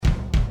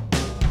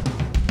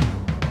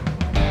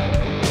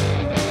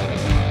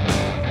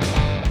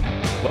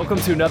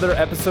Welcome to another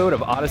episode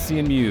of Odyssey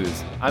and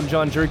Muse. I'm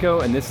John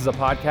Jerko, and this is a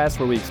podcast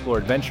where we explore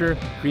adventure,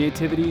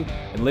 creativity,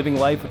 and living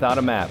life without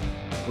a map.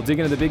 We'll dig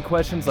into the big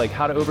questions like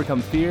how to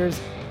overcome fears,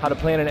 how to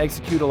plan and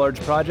execute a large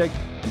project,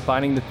 and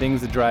finding the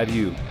things that drive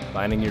you,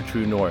 finding your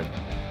true north.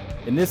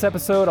 In this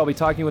episode, I'll be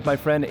talking with my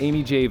friend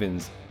Amy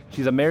Javins.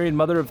 She's a married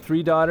mother of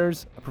 3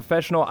 daughters, a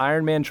professional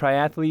Ironman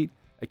triathlete,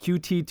 a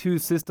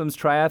QT2 Systems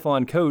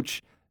triathlon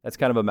coach, that's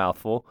kind of a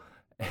mouthful,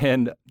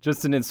 and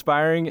just an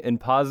inspiring and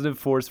positive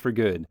force for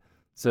good.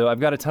 So I've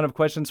got a ton of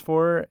questions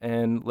for her,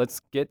 and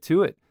let's get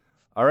to it.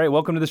 All right,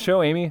 welcome to the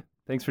show, Amy.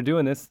 Thanks for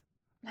doing this.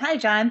 Hi,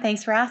 John.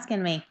 Thanks for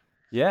asking me.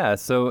 Yeah,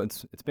 so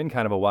it's been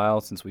kind of a while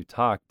since we've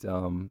talked. I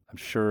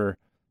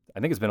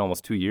think it's been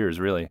almost 2 years,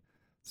 really,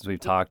 since we've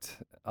talked,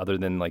 other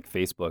than like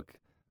Facebook.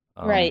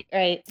 Right.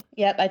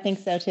 Yep, I think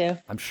so too.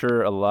 I'm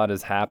sure a lot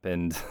has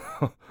happened.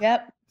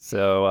 Yep.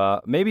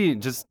 So maybe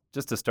just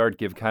to start,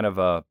 give kind of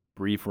a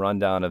brief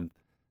rundown of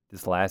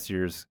this last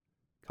year's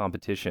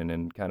competition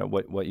and kind of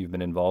what you've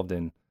been involved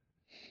in.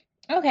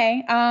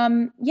 Okay.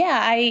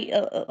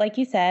 I like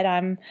you said,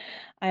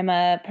 I'm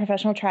a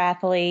professional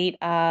triathlete,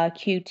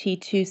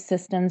 QT2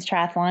 Systems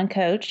triathlon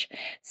coach.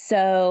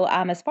 So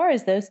as far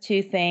as those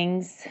two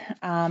things,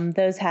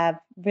 those have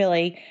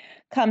really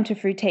come to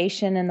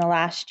fruition in the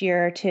last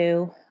year or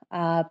two.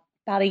 About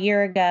a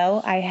year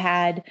ago,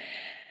 I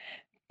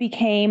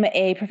became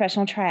a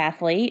professional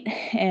triathlete,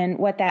 and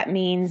what that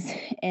means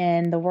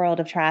in the world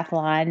of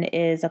triathlon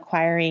is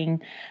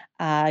acquiring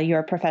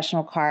your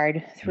professional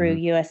card through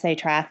USA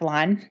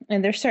Triathlon.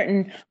 And there's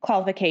certain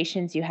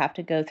qualifications you have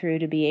to go through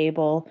to be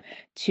able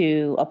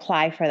to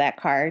apply for that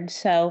card.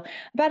 So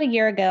about a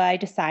year ago, I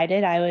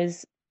decided I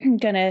was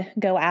going to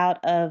go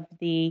out of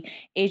the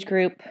age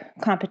group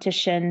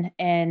competition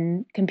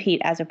and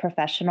compete as a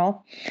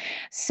professional.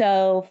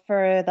 So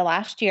for the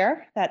last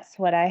year, that's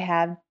what I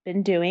have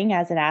been doing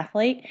as an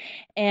athlete.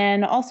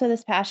 And also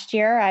this past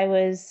year, I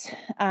was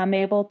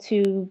able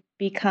to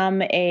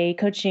become a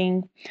coach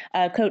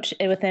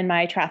within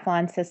my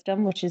triathlon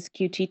system, which is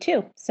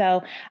QT2.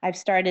 So I've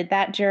started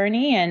that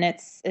journey, and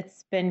it's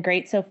been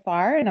great so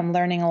far, and I'm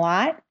learning a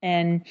lot.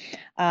 And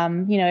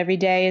every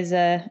day is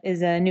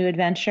a new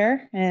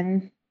adventure,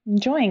 and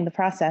enjoying the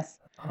process.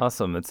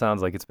 Awesome. It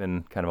sounds like it's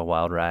been kind of a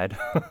wild ride.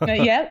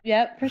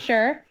 Yep, for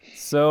sure.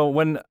 So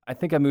when I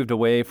think I moved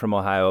away from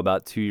Ohio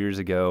about 2 years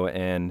ago,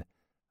 and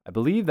I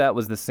believe that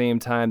was the same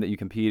time that you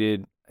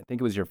competed. I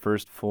think it was your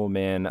first full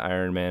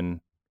Ironman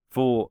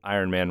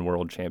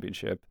World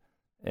Championship.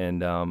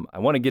 And I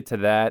want to get to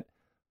that,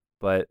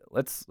 but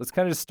let's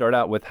kind of just start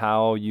out with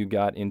how you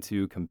got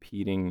into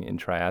competing in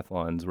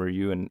triathlons. Were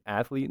you an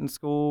athlete in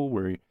school?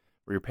 Were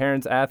your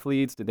parents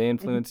athletes? Did they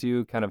influence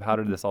you? Kind of how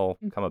did this all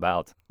come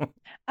about?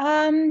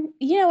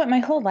 You know what? My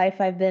whole life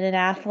I've been an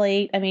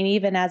athlete. I mean,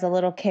 even as a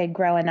little kid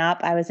growing up,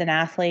 I was an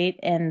athlete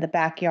in the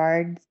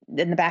backyard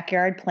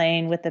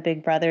playing with the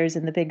big brothers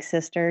and the big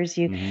sisters.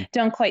 You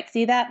don't quite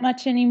see that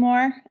much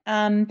anymore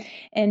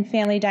in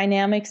family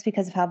dynamics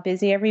because of how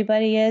busy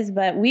everybody is.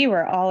 But we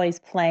were always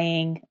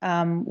playing,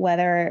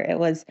 whether it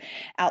was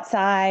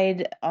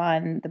outside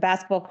on the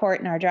basketball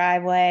court in our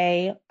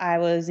driveway. I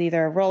was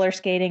either roller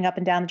skating up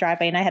and down the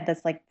driveway, and I had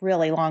this like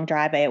really long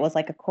driveway. It was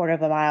like a quarter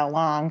of a mile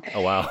long.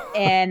 Oh, wow.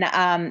 And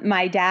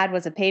my dad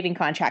was a paving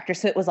contractor,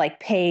 so it was like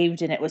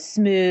paved and it was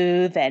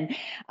smooth. And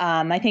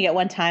I think at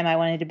one time I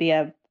wanted to be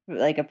a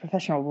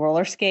professional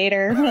roller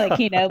skater, back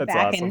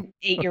in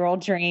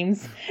 8-year-old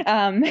dreams.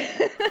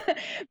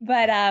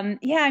 But I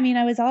mean,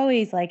 I was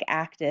always like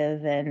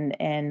active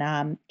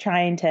and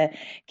trying to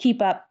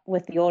keep up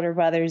with the older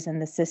brothers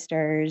and the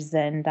sisters.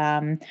 And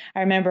I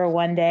remember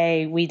one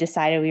day we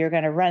decided we were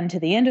going to run to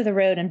the end of the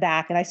road and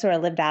back. And I sort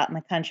of lived out in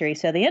the country.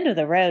 So the end of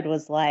the road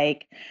was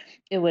like,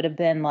 it would have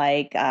been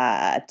like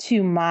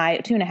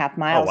 2.5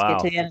 miles Oh, wow. to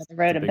get to the end of the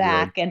road and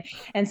back.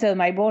 And so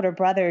my older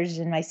brothers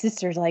and my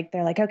sisters,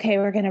 they're like, okay,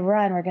 we're going to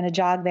run, we're going to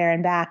jog there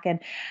and back.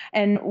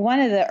 And one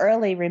of the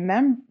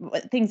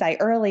things I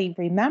early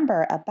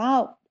remember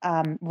about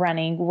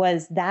running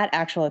was that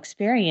actual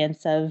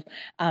experience of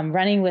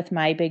running with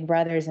my big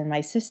brothers and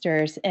my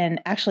sisters and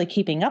actually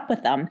keeping up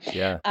with them.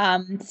 Yeah.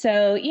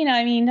 So,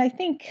 I mean, I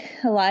think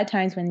a lot of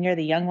times when you're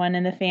the young one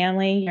in the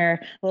family, you're a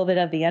little bit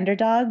of the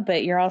underdog,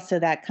 but you're also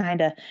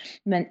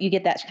you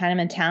get that kind of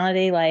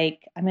mentality,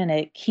 like, I'm going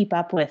to keep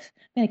up with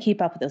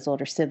those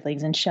older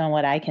siblings and show them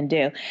what I can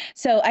do.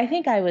 So I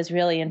think I was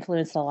really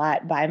influenced a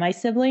lot by my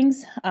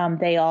siblings.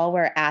 They all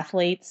were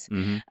athletes.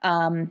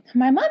 My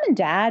mom and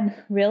dad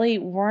really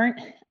weren't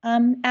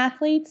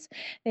athletes.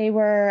 They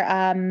were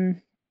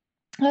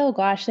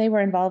they were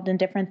involved in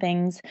different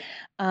things.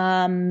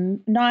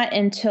 Not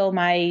until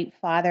my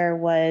father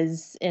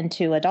was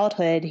into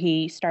adulthood,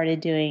 he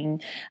started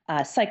doing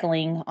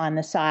cycling on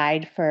the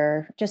side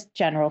for just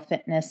general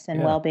fitness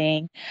and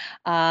well-being.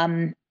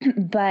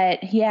 But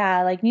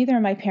neither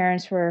of my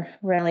parents were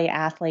really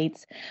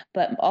athletes,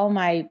 but all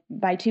my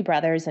 2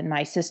 brothers and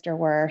my sister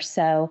were.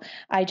 So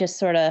I just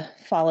sort of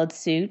followed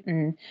suit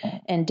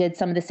and did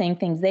some of the same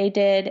things they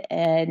did,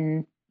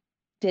 and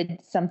did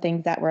some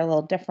things that were a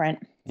little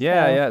different.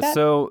 Yeah.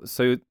 So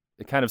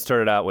it kind of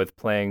started out with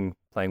playing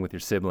with your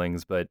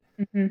siblings, but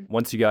Mhm.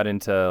 once you got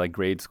into like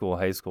grade school,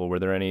 high school, were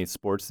there any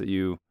sports that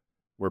you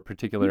were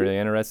particularly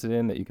interested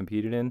in that you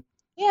competed in?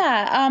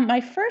 Yeah, my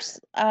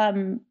first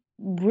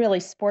really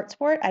sport,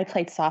 I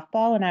played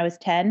softball when I was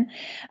 10.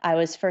 I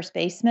was first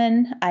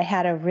baseman. I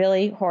had a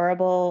really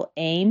horrible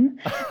aim.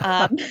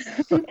 Um,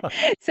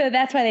 so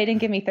that's why they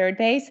didn't give me third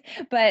base,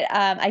 but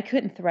I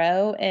couldn't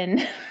throw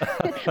and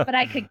but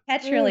I could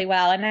catch really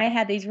well and I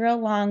had these real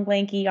long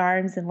lanky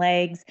arms and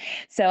legs.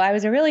 So I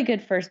was a really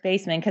good first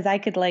baseman because I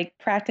could like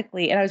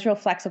practically and I was real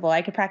flexible.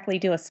 I could practically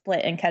do a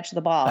split and catch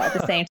the ball at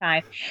the same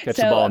time. Catch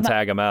the ball So and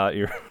tag them out.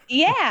 You're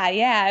yeah,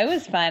 yeah, it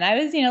was fun. I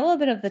was, a little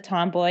bit of the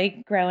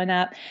tomboy growing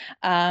up.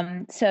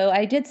 So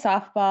I did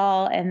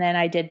softball and then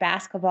I did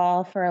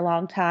basketball for a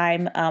long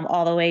time,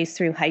 all the way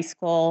through high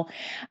school.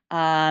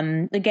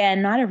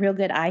 Again, not a real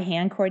good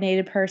eye-hand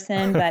coordinated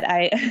person, but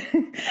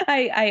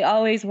I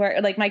always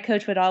work like my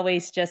coach would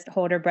always just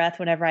hold her breath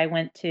whenever I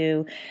went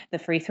to the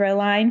free throw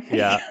line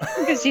yeah.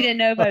 because she didn't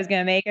know if I was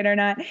going to make it or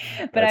not.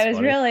 But That's I was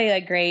funny. really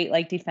a great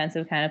like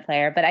defensive kind of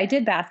player. But I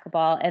did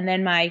basketball, and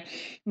then my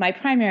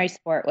primary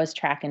sport was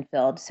track and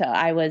field. So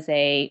I was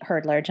a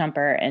hurdler,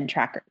 jumper, and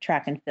track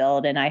and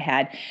field, and I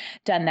had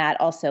done that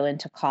also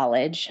into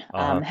college.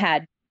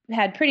 Uh-huh.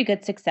 Had pretty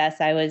good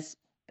success. I was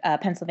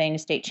Pennsylvania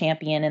state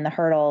champion in the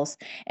hurdles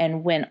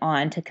and went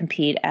on to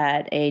compete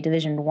at a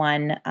Division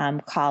I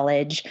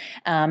college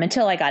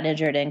until I got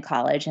injured in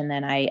college, and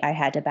then I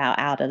had to bow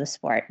out of the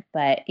sport.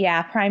 But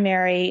yeah,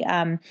 primary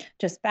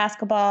just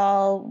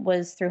basketball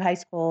was through high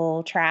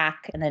school,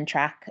 track, and then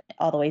track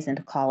all the ways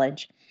into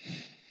college.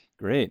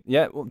 Great.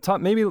 Yeah. Well,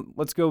 Tom, maybe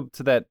let's go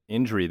to that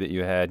injury that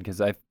you had because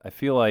I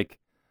feel like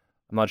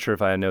I'm not sure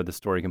if I know the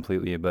story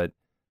completely, but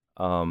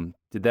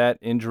did that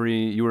injury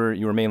you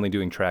were mainly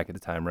doing track at the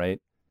time, right?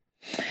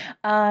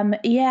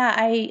 Yeah,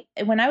 I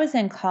when I was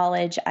in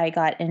college, I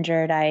got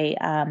injured. I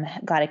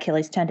got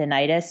Achilles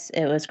tendonitis.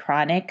 It was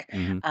chronic,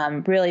 Mm-hmm.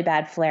 really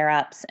bad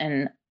flare-ups,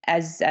 and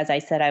as I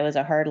said, I was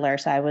a hurdler,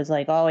 so I was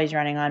like always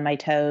running on my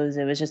toes.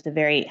 It was just a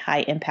very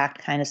high impact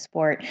kind of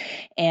sport,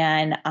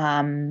 and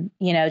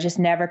just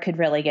never could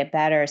really get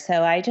better.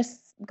 So I just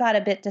got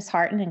a bit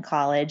disheartened in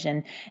college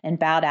and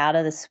bowed out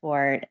of the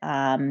sport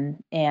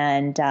and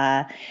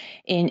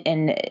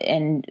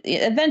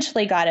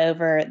eventually got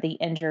over the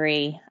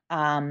injury.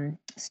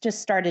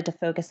 Just started to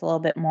focus a little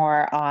bit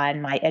more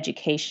on my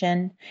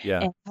education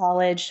Yeah. in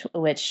college,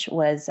 which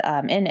was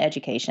in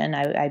education.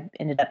 I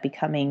ended up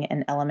becoming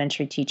an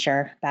elementary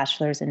teacher,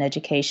 bachelor's in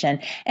education,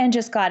 and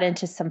just got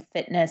into some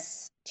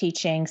fitness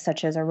teaching,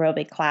 such as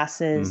aerobic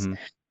classes. Mm-hmm.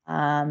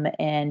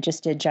 And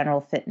just did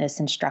general fitness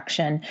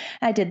instruction.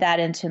 I did that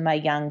into my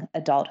young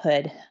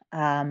adulthood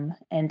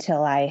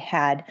until I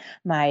had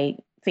my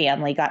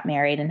family, got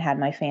married and had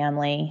my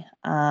family,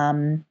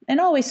 and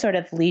always sort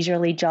of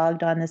leisurely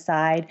jogged on the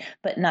side,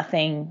 but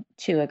nothing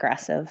too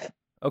aggressive.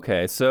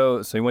 Okay.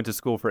 So you went to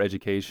school for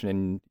education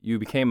and you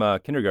became a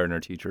kindergartner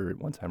teacher at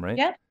one time, right?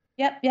 Yep.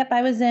 Yep.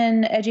 I was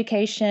in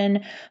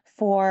education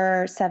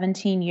for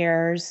 17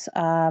 years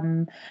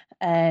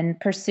and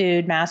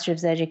pursued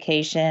master's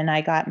education. I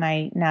got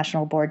my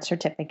national board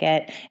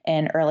certificate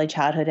in early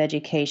childhood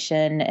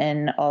education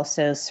and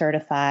also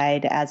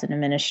certified as an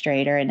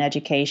administrator in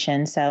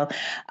education. So,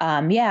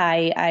 yeah,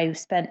 I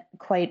spent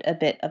quite a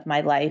bit of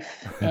my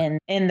life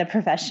in the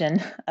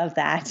profession of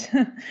that.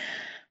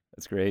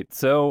 That's great.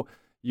 So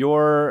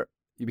you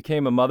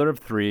became a mother of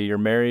three, you're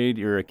married,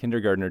 you're a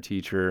kindergartner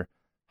teacher.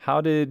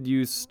 How did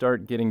you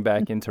start getting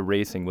back into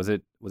racing? Was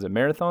it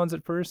marathons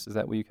at first? Is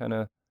that what you kind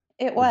of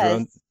It were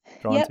was.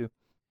 drawn Yep. to?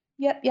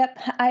 Yep.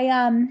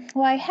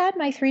 I had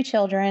my three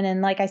children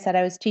and like I said,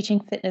 I was teaching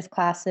fitness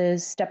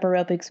classes. Step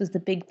aerobics was the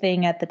big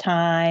thing at the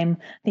time.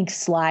 I think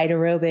slide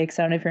aerobics,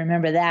 I don't know if you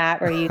remember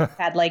that, where you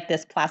had like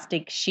this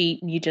plastic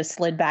sheet and you just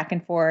slid back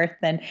and forth.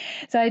 And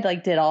so I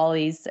like did all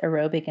these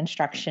aerobic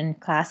instruction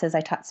classes.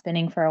 I taught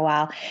spinning for a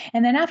while.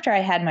 And then after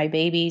I had my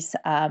babies,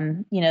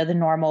 the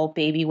normal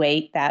baby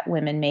weight that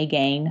women may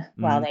gain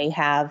while Hmm. they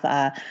have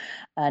a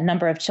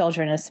number of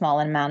children in a small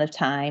amount of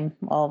time.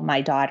 Well,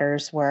 my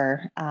daughters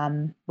were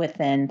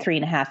within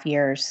 3.5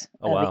 years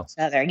Oh of wow, each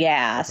other.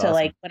 Yeah. that's So,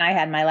 like awesome. when I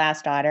had my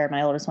last daughter,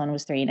 my oldest one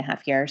was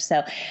 3.5 years.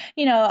 So,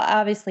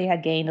 obviously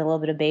had gained a little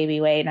bit of baby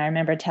weight. And I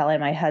remember telling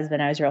my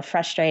husband I was real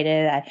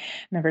frustrated. I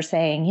remember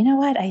saying, you know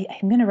what, I'm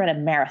going to run a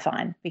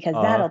marathon because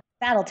Uh-huh.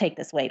 that'll take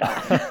this weight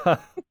off.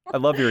 I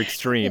love your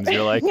extremes.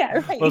 You're like Yeah.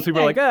 most Right.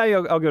 people are like, Right.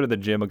 ah, I'll go to the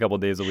gym a couple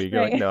days a week.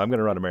 You're like, Right. no, I'm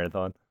gonna run a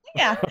marathon.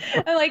 Yeah.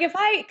 I'm like, if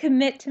I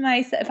commit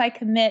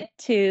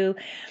to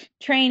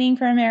training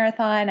for a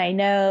marathon, I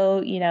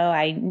know,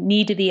 I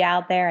need to be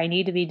out there. I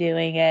need to be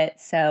doing it.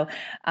 So,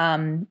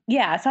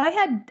 yeah, so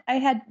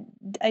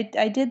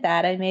I did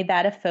that. I made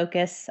that a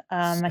focus.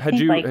 I Had think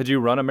you like, had you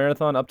run a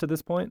marathon up to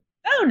this point?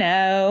 oh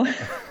no,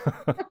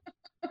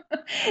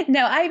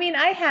 no, I mean,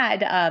 I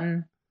had,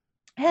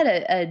 I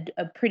had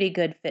a pretty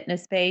good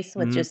fitness base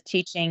with Hmm. just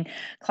teaching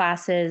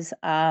classes,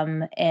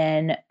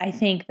 and I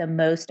think the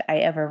most I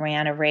ever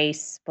ran a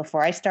race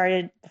before I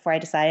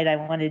decided I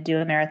wanted to do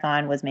a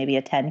marathon was maybe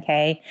a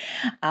 10K,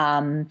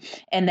 um,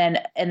 and then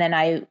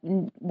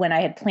when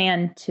I had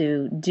planned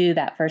to do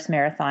that first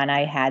marathon,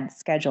 I had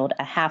scheduled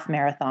a half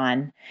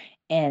marathon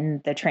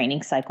in the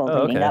training cycle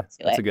Oh, leading okay. up to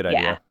That's a it. good Yeah,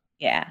 idea.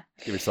 yeah,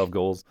 Give yourself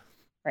goals.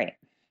 right.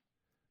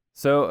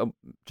 So,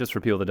 just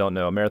for people that don't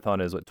know, a marathon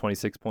is what,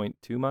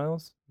 26.2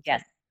 miles? Is that?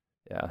 Yes.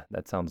 Yeah,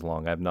 that sounds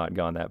long. I've not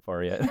gone that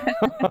far yet.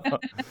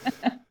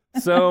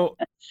 So,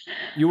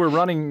 you were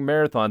running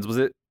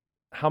marathons.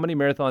 How many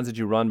marathons did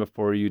you run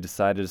before you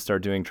decided to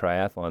start doing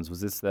triathlons?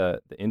 Was this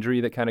the injury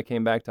that kind of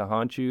came back to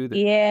haunt you?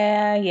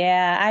 Yeah,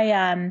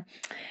 yeah.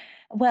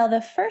 Well,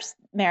 the first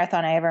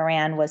marathon I ever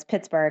ran was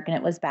Pittsburgh, and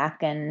it was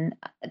back in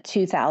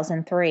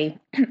 2003.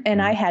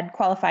 And I Mhm. had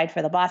qualified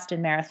for the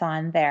Boston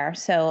Marathon there.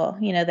 So,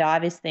 the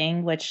obvious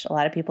thing, which a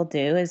lot of people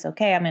do, is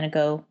okay, I'm going to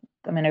go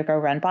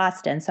run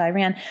Boston. So I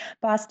ran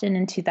Boston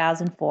in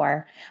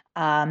 2004.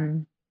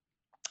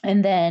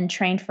 And then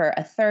trained for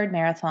a third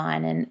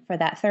marathon. And for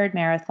that third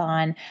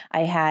marathon,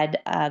 I had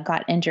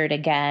got injured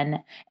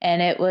again,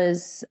 and it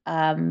was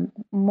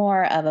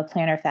more of a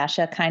plantar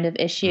fascia kind of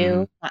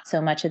issue, Mhm. not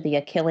so much of the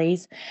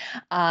Achilles.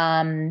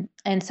 And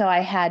so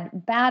I had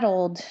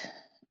battled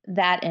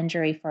that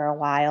injury for a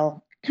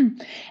while,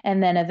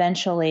 and then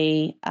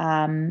eventually,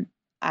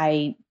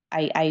 I.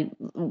 I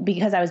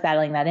because I was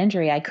battling that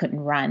injury, I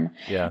couldn't run,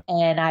 Yeah.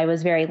 and I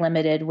was very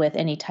limited with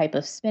any type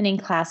of spinning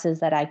classes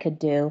that I could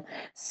do.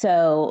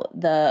 So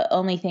the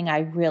only thing I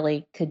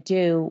really could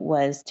do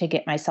was to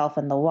get myself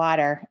in the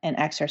water and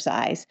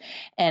exercise.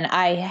 And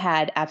I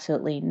had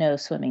absolutely no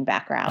swimming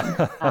background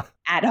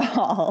at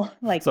all.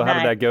 Like So how did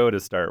none. that go to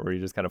start? Were you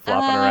just kind of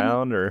flopping Um,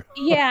 around or?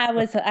 yeah,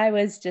 I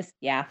was just,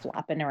 yeah,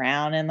 flopping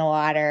around in the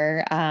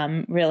water.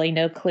 Really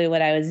no clue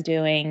what I was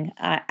doing.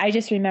 I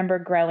just remember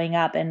growing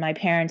up and my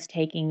parents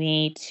taking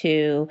me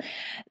to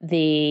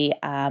the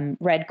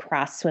Red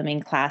Cross swimming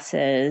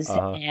classes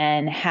Uh-huh.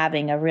 and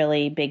having a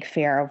really big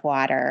fear of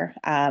water.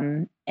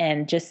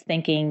 And just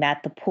thinking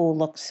that the pool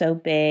looked so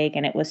big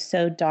and it was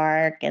so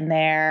dark in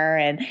there,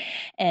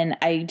 and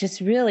I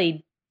just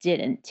really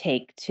didn't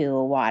take to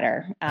the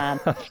water. As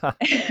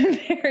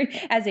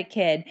a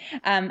kid.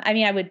 I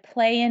mean, I would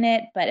play in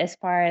it, but as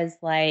far as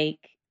like,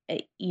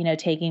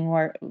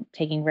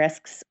 taking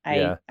risks, I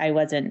Yeah. I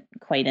wasn't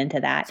quite into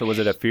that. So was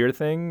it a fear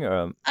thing?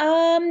 Yeah,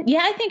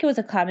 I think it was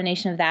a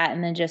combination of that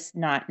and then just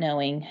not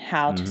knowing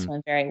how to Mhm.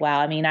 swim very well.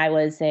 I mean, I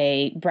was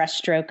a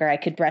breaststroker. I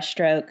could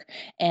breaststroke,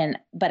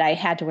 but I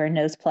had to wear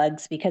nose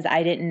plugs because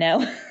I didn't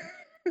know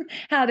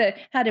how to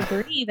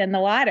breathe in the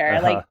water.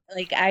 Uh-huh.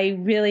 Like I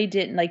really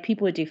didn't, like,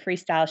 people would do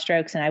freestyle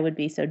strokes and I would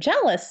be so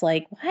jealous.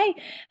 Like, why?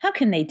 How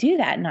can they do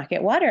that and not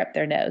get water up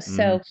their nose? Mhm.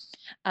 So,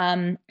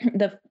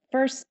 the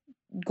first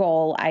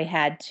goal I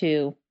had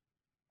to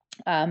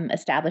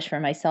established for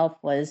myself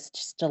was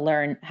just to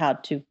learn how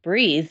to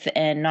breathe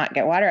and not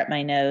get water up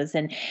my nose.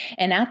 And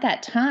at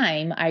that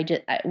time,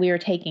 we were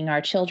taking our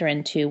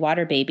children to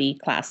water baby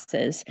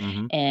classes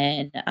Mhm.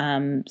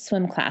 and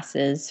swim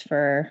classes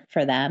for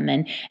them.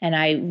 And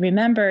I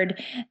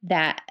remembered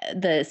that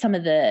the some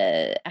of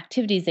the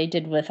activities they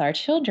did with our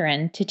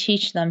children to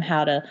teach them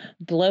how to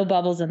blow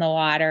bubbles in the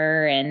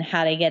water and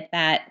how to get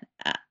that.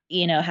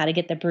 How to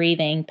get the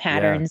breathing Yeah.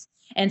 patterns.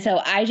 And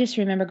so I just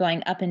remember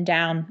going up and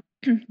down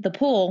the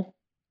pool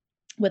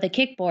with a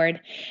kickboard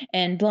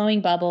and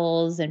blowing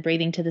bubbles and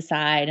breathing to the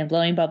side and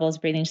blowing bubbles,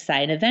 breathing to the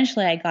side. And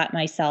eventually I got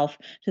myself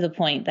to the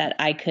point that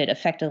I could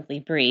effectively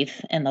breathe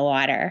in the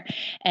water.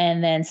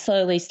 And then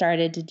slowly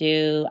started to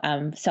do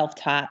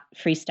self-taught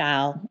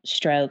freestyle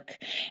stroke.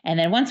 And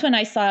then once when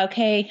I saw,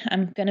 okay,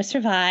 I'm going to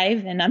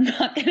survive and I'm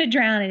not going to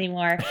drown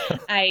anymore,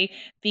 I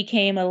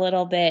became a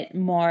little bit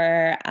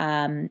more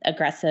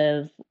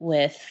aggressive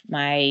with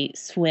my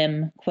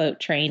swim quote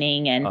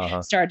training and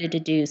Uh-huh. started to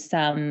do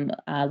some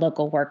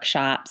local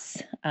workshops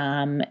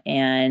and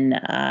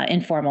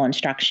informal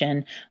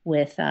instruction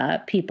with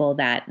people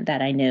that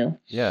I knew.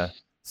 Yeah.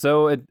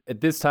 So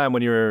at this time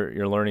when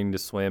you're learning to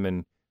swim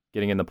and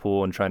getting in the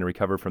pool and trying to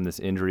recover from this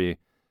injury,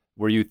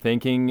 were you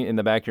thinking in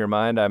the back of your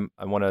mind,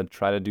 I want to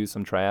try to do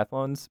some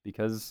triathlons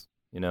because,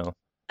 you know?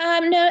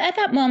 No, at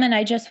that moment,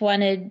 I just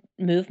wanted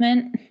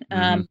movement.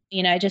 Mhm.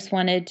 I just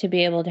wanted to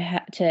be able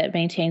to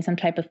maintain some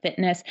type of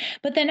fitness.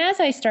 But then, as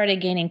I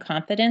started gaining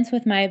confidence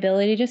with my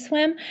ability to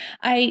swim,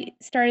 I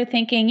started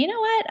thinking, you know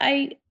what,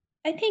 I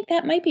think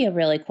that might be a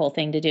really cool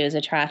thing to do as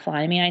a triathlon.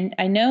 I mean,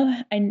 I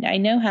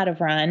know how to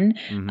run.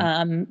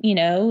 Mhm.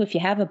 If you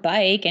have a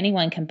bike,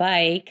 anyone can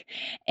bike.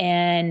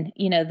 And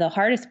the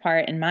hardest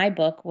part in my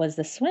book was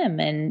the swim.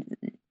 And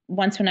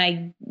once when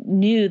I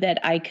knew that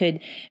I could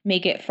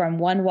make it from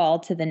one wall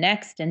to the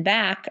next and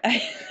back,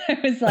 I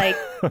was like,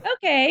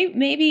 okay,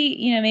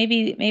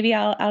 maybe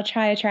I'll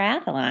try a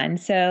triathlon.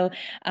 So,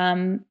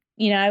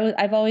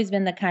 I've always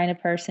been the kind of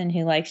person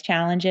who likes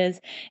challenges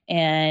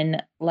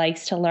and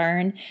likes to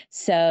learn.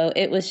 So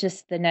it was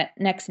just the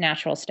next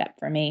natural step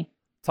for me.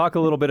 Talk a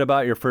little bit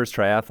about your first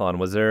triathlon.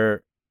 Was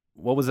there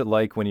what was it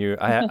like when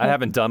I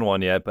haven't done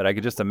one yet, but I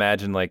could just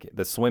imagine like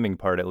the swimming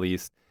part at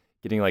least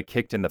getting like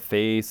kicked in the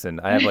face. And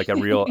I have a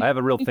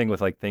real thing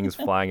with like things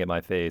flying at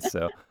my face.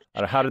 So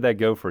how did that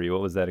go for you?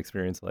 What was that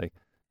experience like?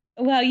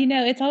 Well,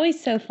 it's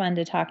always so fun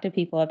to talk to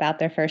people about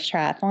their first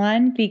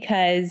triathlon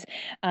because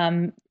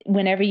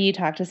whenever you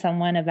talk to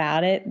someone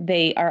about it,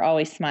 they are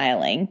always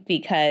smiling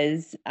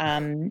because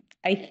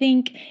I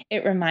think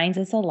it reminds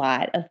us a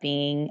lot of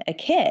being a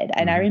kid.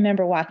 And I Hmm.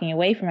 remember walking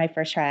away from my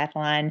first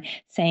triathlon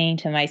saying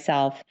to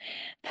myself,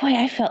 boy,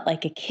 I felt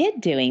like a kid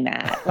doing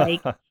that.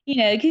 Like,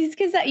 because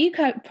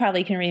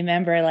probably can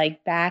remember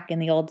like back in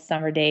the old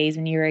summer days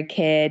when you were a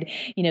kid,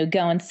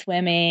 going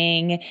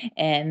swimming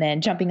and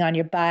then jumping on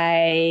your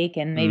bike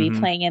and maybe Hmm.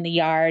 playing in the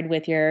yard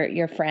with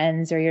your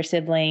friends or your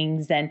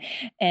siblings, and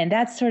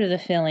that's sort of the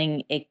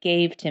feeling it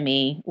gave to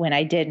me when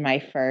I did my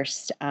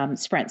first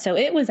sprint. So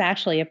it was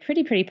actually a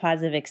pretty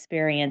positive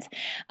experience.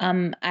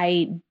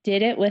 I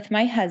did it with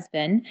my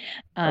husband.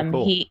 Oh,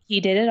 cool. He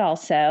did it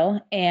also,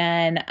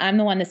 and I'm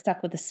the one that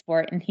stuck with the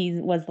sport, and he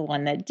was the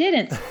one that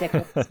didn't stick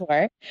with the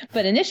sport.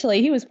 But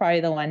initially, he was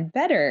probably the one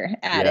better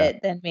at Yeah.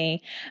 it than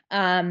me.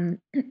 Um,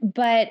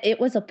 but it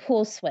was a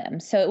pool swim.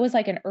 So it was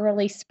like an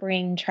early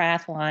spring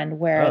triathlon Oh,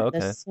 where the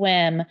okay.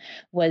 swim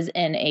was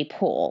in a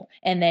pool.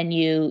 And then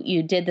you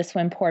did the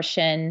swim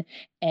portion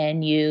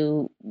and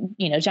you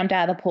jumped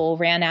out of the pool,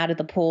 ran out of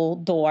the pool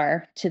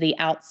door to the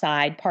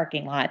outside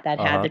parking lot that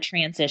had Uh-huh. the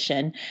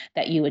transition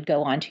that you would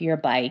go onto your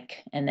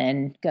bike and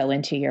then go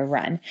into your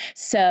run.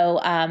 So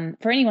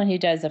for anyone who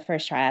does the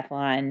first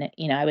triathlon,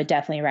 I would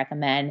definitely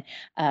recommend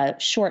a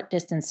short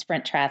distance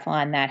sprint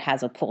triathlon that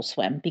has a pool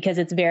swim because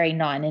it's very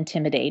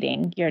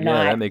non-intimidating. You're Yeah,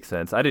 not. that makes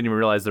sense. I didn't even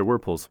realize there were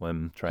pool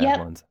swim Yep,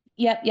 triathlons.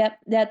 yep.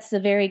 That's a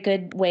very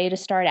good way to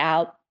start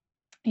out.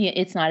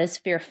 It's not as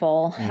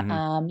fearful.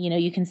 Hmm.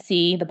 You can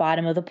see the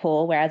bottom of the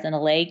pool, whereas in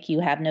a lake, you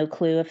have no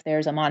clue if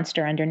there's a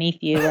monster underneath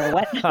you or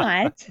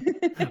whatnot.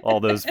 All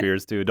those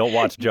fears too. Don't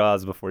watch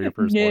Jaws before your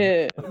first one.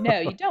 No, no,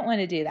 you don't want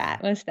to do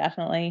that, most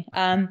definitely.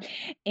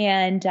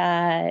 And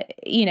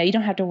you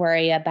don't have to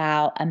worry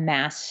about a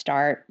mass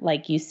start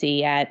like you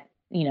see at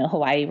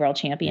Hawaii World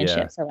Yeah.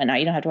 Championships or whatnot.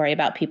 You don't have to worry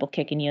about people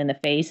kicking you in the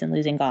face and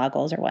losing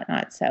goggles or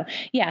whatnot. So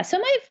yeah, so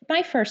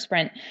my first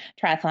sprint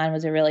triathlon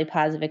was a really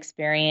positive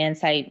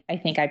experience. I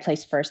think I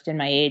placed first in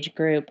my age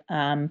group.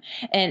 But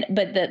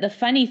the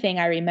funny thing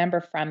I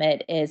remember from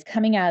it is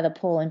coming out of the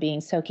pool and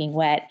being soaking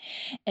wet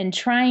and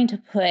trying to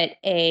put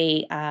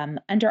a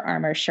Under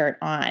Armour shirt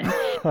on.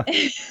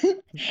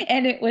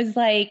 And it was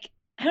like,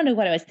 I don't know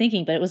what I was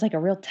thinking, but it was like a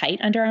real tight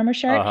Under Armour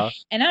shirt. Uh-huh.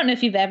 And I don't know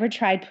if you've ever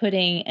tried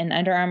putting an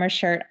Under Armour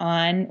shirt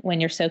on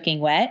when you're soaking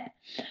wet,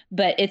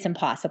 but it's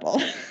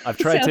impossible. I've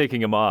tried So taking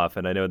them off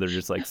and I know they're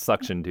just like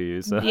suction to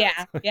you. So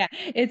yeah,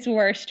 it's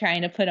worse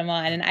trying to put them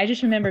on. And I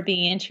just remember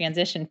being in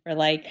transition for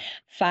like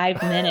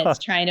 5 minutes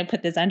trying to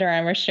put this Under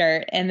Armour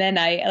shirt, and then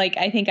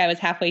I think I was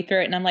halfway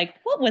through it, and I'm like,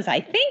 what was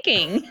I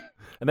thinking?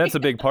 and that's a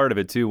big part of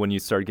it too when you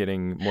start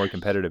getting more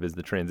competitive is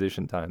the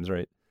transition times,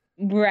 right?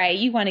 Right.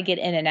 You want to get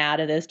in and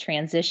out of those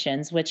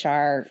transitions, which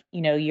are,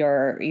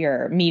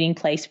 your meeting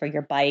place for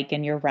your bike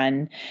and your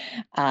run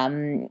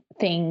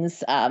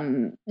things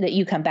that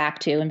you come back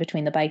to in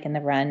between the bike and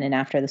the run and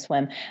after the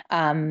swim.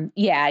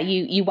 Yeah,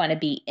 you want to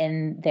be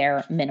in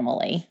there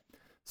minimally.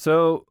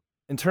 So,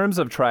 in terms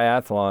of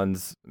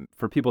triathlons,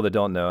 for people that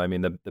don't know, I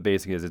mean, the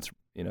basic is it's,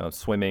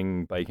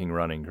 swimming, biking,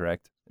 running,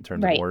 correct? In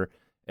terms of Right. order.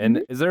 And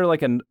Mhm. is there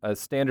like a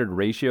standard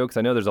ratio? Because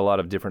I know there's a lot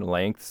of different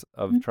lengths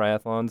of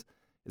triathlons.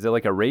 Is it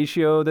like a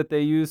ratio that they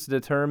use to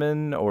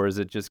determine, or is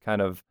it just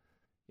kind of,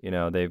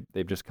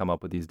 they've just come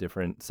up with these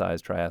different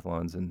size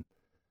triathlons? And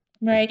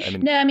I Right.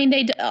 mean, No, I mean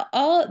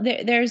all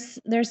there's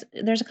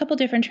a couple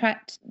different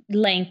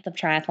length of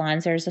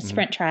triathlons. There's the mhm.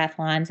 sprint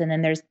triathlons, and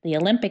then there's the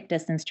Olympic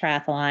distance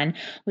triathlon,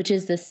 which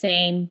is the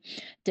same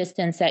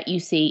distance that you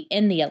see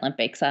in the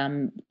Olympics.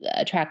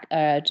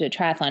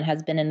 Triathlon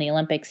has been in the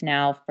Olympics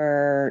now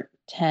for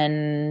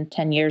 10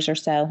 years or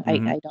so.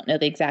 Mhm. I don't know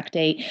the exact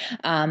date.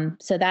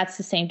 So that's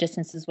the same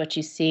distance as what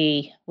you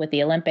see with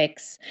the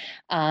Olympics.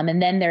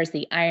 And then there's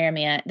the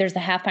Ironman, there's the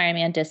half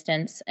Ironman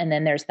distance, and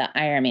then there's the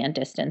Ironman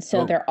distance. So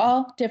Oh, they're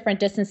all different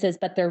distances,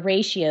 but their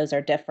ratios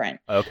are different.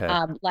 okay.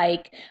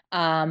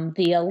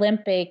 The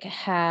Olympic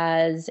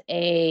has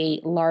a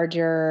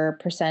larger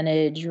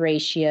percentage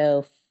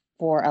ratio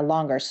for a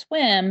longer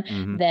swim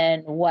Mhm. than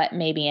what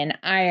maybe an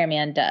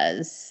Ironman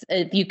does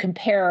if you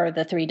compare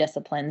the three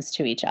disciplines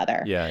to each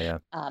other. Yeah, yeah.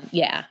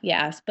 Yeah,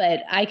 yes,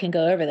 but I can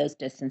go over those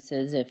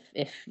distances if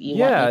you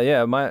want Yeah, me.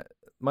 yeah.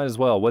 Might as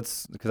well.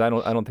 What's because I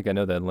don't think I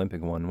know the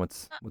Olympic one.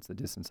 What's the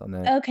distance on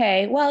that?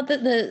 Okay, well,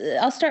 the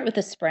I'll start with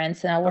the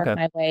sprints and I'll work Okay.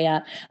 my way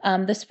up.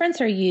 The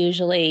sprints are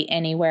usually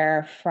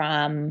anywhere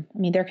from, I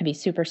mean, there can be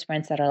super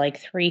sprints that are like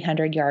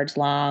 300 yards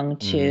long Hmm.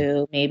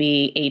 to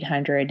maybe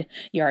 800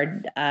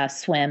 yard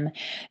swim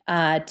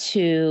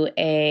to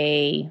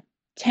a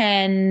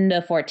 10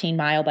 to 14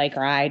 mile bike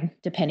ride,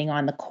 depending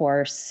on the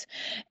course,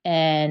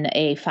 and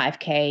a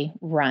 5K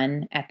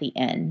run at the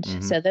end.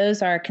 Hmm. So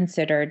those are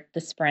considered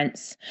the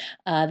sprints.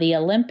 The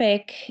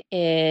Olympic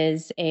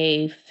is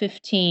a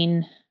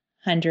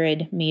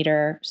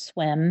 1,500-meter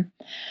swim,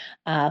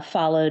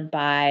 followed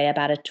by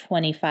about a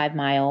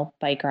 25-mile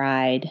bike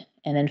ride,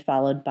 and then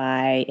followed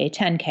by a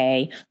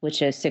 10K,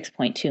 which is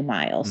 6.2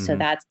 miles. So Hmm.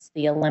 that's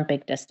the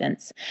Olympic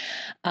distance.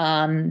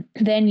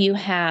 Then you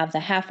have the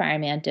half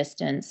Ironman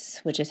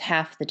distance, which is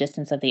half the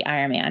distance of the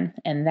Ironman,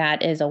 and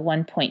that is a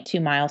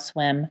 1.2-mile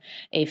swim,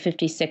 a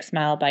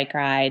 56-mile bike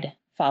ride,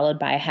 followed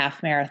by a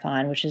half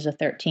marathon, which is a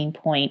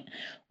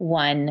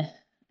 13.1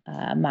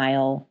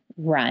 mile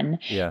run.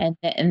 Yeah.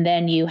 And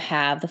then you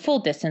have the full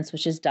distance,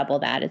 which is double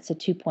that. It's a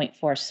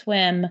 2.4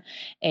 swim,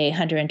 a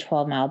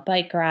 112-mile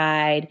bike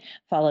ride,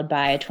 followed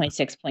by a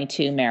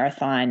 26.2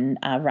 marathon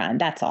run.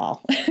 That's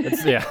all.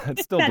 Yeah, it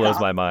still That's blows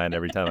all. my mind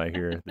every time I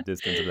hear the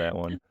distance of that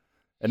one.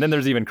 And then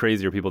there's even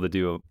crazier people that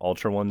do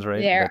ultra ones,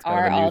 right? There That's kind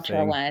of are a new ultra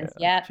thing. ones.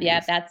 Yeah, Yep,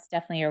 yep. jeez. That's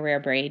definitely a rare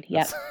breed.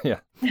 That's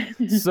Yep.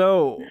 yeah.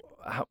 So,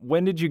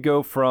 when did you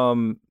go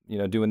from,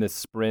 doing this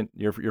sprint,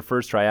 your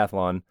first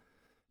triathlon,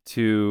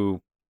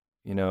 to,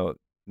 you know,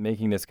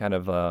 making this kind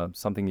of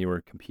something you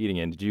were competing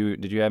in? Did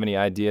you have any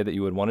idea that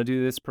you would want to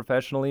do this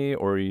professionally,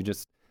 or you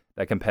just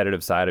that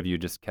competitive side of you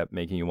just kept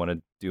making you want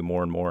to do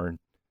more and more and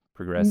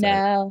progress in it?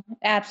 No,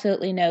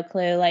 absolutely no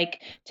clue.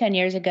 Like 10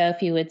 years ago,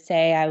 if you would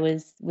say I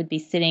would be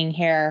sitting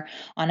here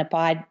on a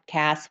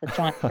podcast with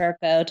John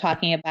Turco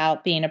talking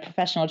about being a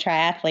professional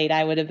triathlete,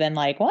 I would have been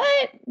like,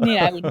 "What?"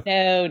 I would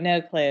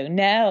no clue.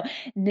 No,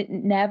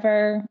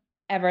 never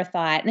ever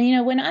thought.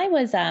 And,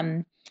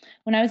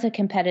 when I was a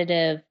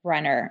competitive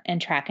runner in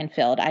track and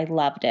field, I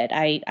loved it.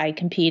 I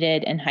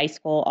competed in high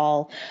school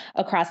all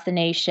across the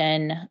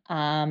nation.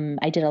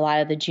 I did a lot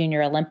of the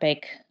junior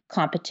Olympic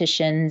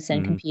competitions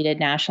and Hmm. competed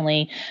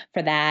nationally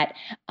for that.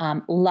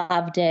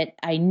 Loved it.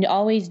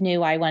 Always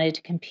knew I wanted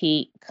to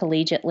compete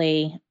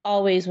collegiately.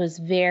 Always was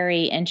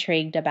very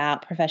intrigued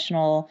about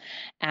professional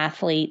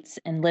athletes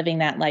and living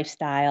that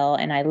lifestyle,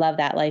 and I love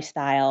that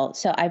lifestyle.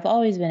 So I've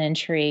always been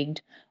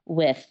intrigued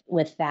with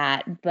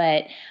that.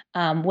 But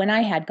when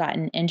I had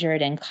gotten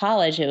injured in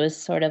college, it was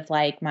sort of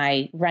like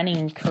my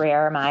running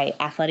career, my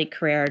athletic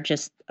career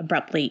just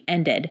abruptly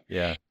ended.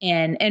 Yeah.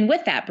 And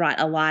with that brought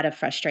a lot of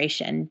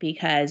frustration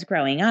because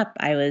growing up,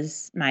 I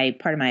was my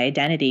part of my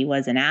identity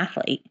was an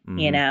athlete, Hmm.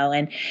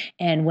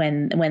 and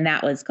when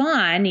that was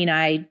gone,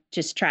 I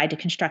just tried to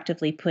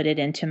constructively put it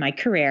into my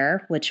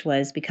career, which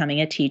was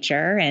becoming a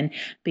teacher and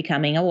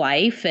becoming a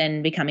wife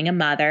and becoming a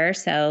mother.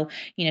 So,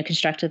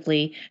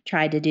 constructively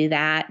tried to do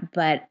that,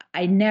 but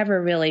I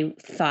never really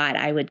thought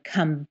I would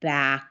come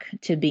back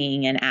to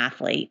being an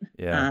athlete.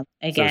 Yeah. So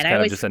it's Again, I kind of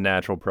always just a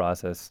natural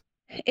process.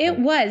 it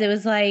was. It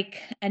was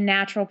like a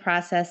natural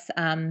process.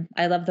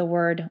 I love the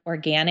word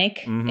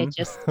organic. Hmm. It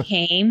just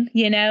came,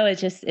 it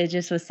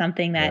just was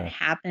something that Yeah.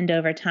 happened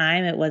over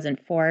time. It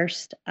wasn't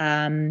forced.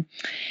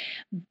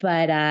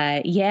 But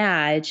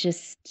yeah, it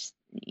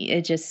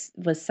just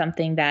was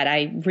something that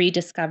I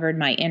rediscovered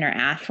my inner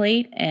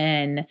athlete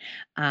and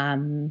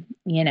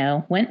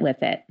went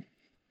with it.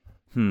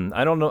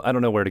 I don't know. I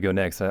don't know where to go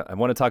next. I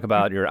want to talk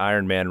about your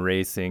Ironman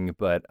racing,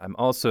 but I'm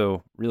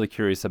also really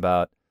curious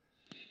about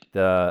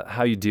the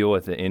how you deal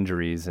with the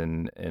injuries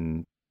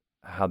and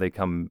how they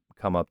come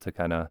up to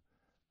kind of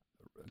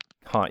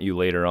haunt you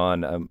later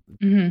on.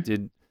 Mhm.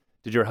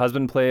 Did your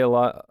husband play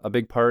a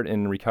big part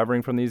in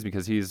recovering from these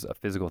because he's a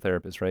physical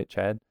therapist, right,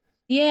 Chad?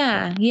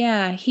 Yeah.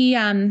 Yeah.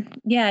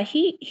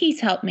 He's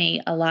helped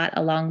me a lot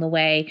along the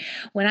way.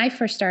 When I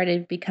first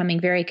started becoming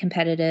very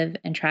competitive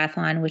in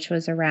triathlon, which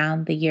was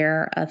around the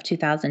year of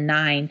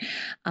 2009,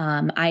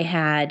 I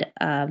had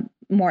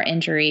more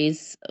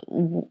injuries.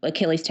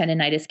 Achilles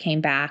tendonitis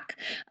came back,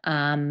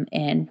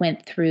 and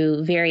went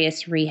through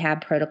various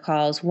rehab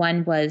protocols.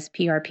 One was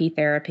PRP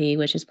therapy,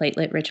 which is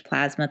platelet rich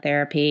plasma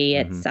therapy.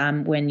 Hmm. It's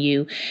when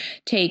you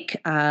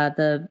take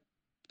the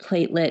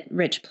platelet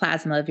rich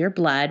plasma of your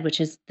blood, which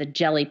is the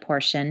jelly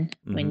portion.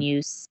 When Hmm.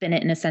 you spin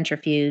it in a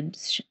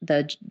centrifuge,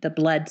 the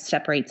blood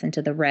separates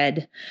into the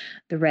red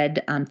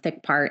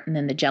thick part, and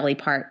then the jelly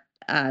part.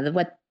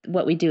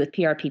 What we do with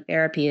PRP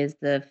therapy is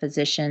the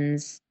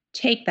physicians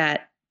take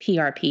that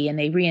PRP and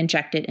they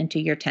re-inject it into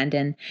your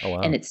tendon, Oh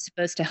and wow. it's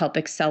supposed to help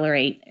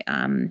accelerate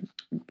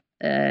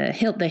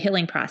the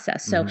healing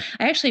process. So Hmm.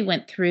 I actually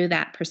went through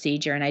that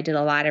procedure and I did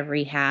a lot of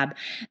rehab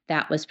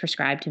that was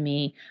prescribed to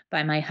me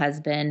by my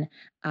husband.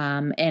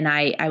 And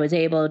I was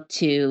able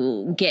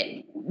to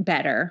get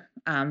better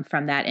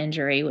from that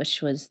injury,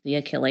 which was the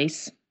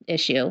Achilles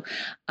issue.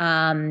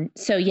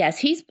 So yes,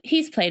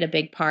 he's played a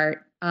big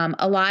part.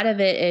 A lot of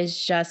it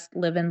is just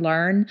live and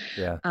learn.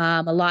 Yeah.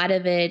 A lot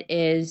of it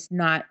is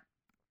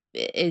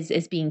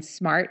being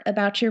smart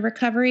about your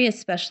recovery,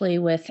 especially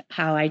with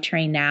how I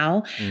train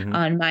now. Hmm.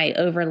 On my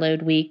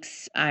overload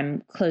weeks,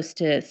 I'm close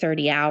to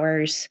 30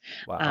 hours.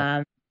 Wow.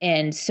 Um,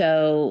 And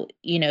so,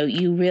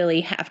 you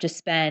really have to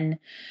spend,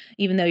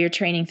 even though you're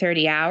training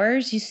 30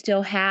 hours, you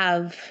still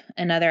have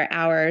another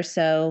hour or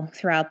so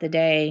throughout the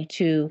day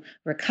to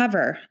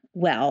recover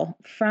well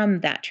from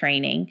that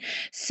training.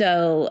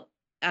 So,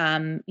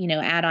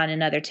 add on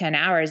another 10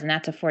 hours and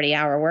that's a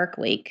 40-hour work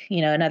week.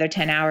 Another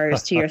 10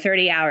 hours to your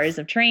 30 hours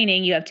of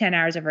training, you have 10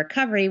 hours of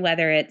recovery,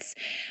 whether it's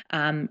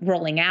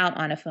rolling out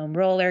on a foam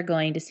roller,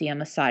 going to see a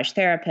massage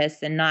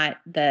therapist, and not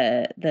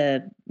the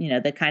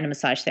kind of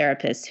massage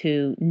therapist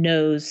who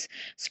knows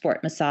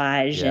sport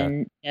massage Yeah.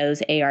 and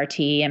knows ART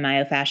and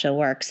myofascial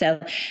work.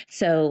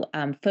 So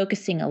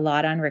focusing a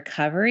lot on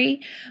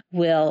recovery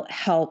will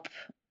help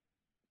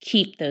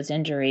keep those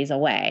injuries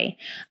away,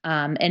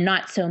 and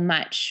not so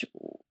much,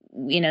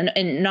 and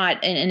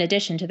not in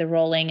addition to the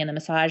rolling and the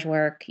massage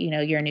work.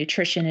 Your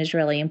nutrition is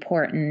really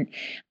important,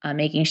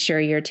 making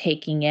sure you're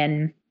taking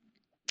in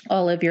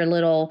all of your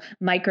little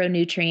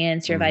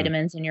micronutrients, your Hmm.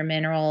 vitamins and your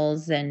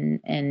minerals,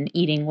 and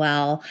eating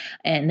well,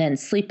 and then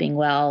sleeping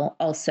well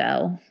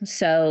also.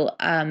 So,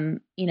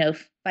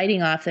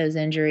 fighting off those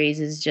injuries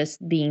is just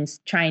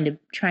trying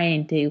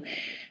to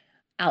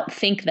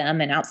outthink them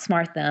and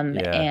outsmart them,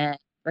 Yeah. and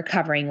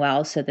recovering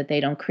well so that they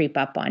don't creep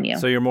up on you.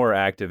 So you're more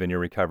active in your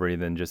recovery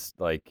than just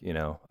like,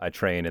 I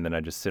train and then I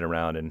just sit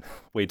around and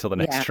wait till the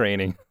next Yeah.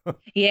 training.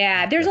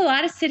 Yeah, there's Yeah. a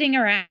lot of sitting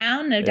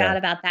around, no doubt Yeah.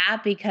 about that,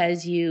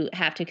 because you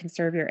have to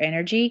conserve your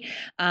energy.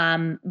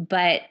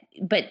 But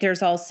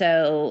there's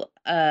also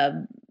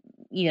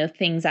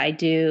things I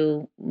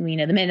do. The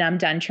minute I'm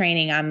done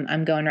training,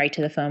 I'm going right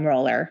to the foam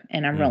roller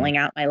and I'm Hmm. rolling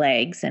out my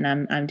legs, and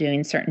I'm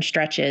doing certain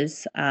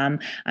stretches. I'm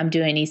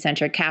doing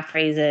eccentric calf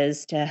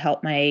raises to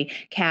help my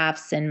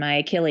calves and my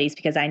Achilles,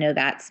 because I know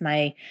that's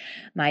my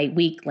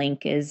weak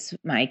link is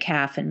my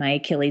calf and my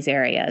Achilles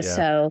area. Yeah.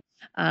 So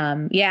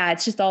yeah,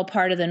 it's just all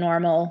part of the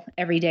normal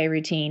everyday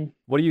routine.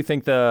 What do you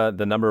think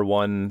the number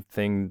one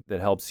thing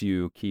that helps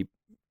you keep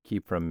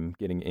from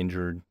getting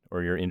injured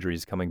or your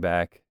injuries coming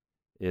back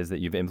is that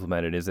you've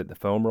implemented? Is it the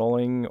foam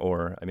rolling,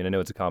 or I mean, I know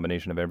it's a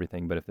combination of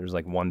everything, but if there's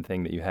like one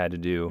thing that you had to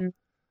do,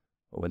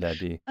 what would that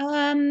be?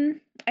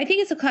 I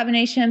think it's a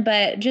combination,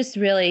 but just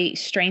really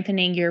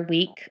strengthening your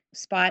weak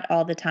spot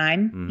all the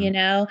time.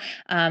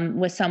 Hmm.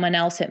 With someone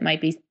else, it might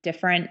be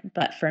different,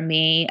 but for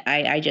me,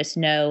 I just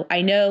know.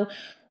 I know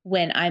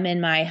when I'm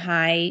in my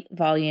high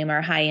volume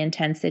or high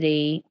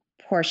intensity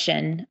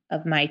portion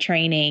of my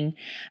training,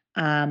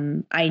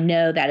 I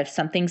know that if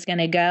something's going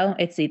to go,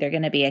 it's either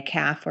going to be a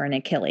calf or an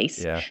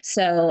Achilles. Yeah.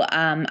 So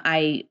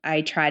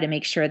I try to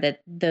make sure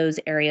that those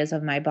areas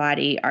of my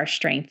body are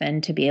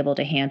strengthened to be able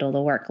to handle the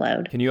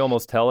workload. Can you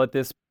almost tell at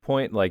this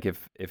point, like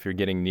if you're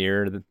getting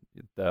near the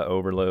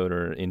overload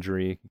or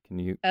injury, Oh can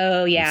you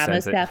yeah, sense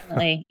most it?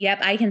 definitely. Yep,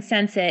 I can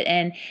sense it,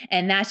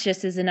 and that's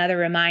just as another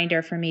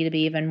reminder for me to be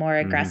even more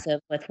Hmm.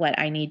 aggressive with what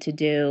I need to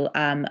do.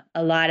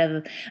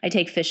 I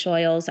take fish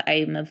oils.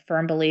 I'm a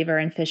firm believer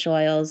in fish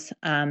oils.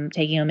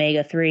 Taking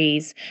omega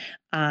 3s.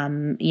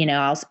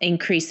 I'll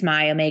increase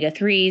my omega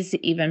 3s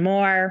even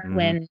more Hmm.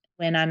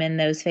 when I'm in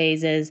those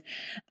phases.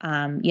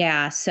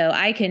 Yeah, so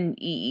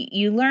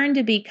you learn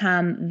to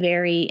become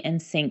very in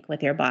sync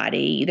with your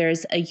body.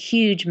 There's a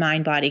huge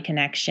mind body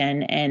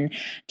connection, and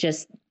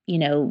just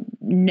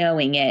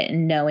knowing it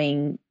and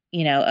knowing,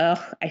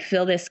 oh, I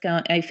feel this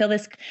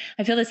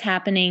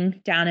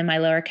happening down in my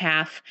lower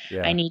calf.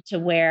 Yeah. I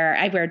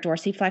wear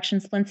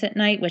dorsiflexion splints at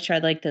night, which are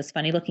like those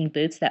funny looking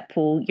boots that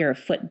pull your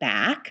foot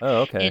back. Oh,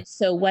 okay. And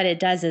so what it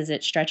does is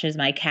it stretches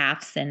my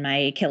calves and my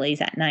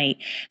Achilles at night.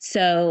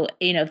 So,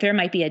 if there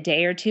might be a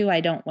day or two I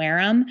don't wear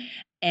them,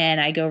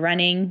 and I go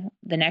running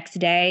the next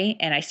day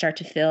and I start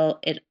to feel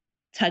it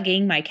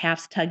tugging, my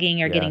calves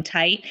tugging or Yeah. getting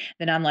tight,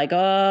 then I'm like,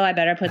 "Oh, I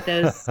better put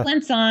those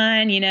splints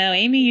on,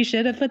 Amy, you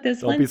should have put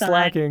those Don't be splints on."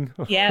 slacking.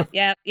 Yep,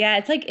 yep,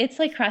 yeah, it's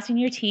like crossing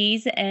your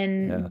T's Yeah.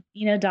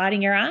 and,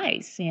 dotting your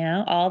I's,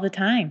 all the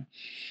time.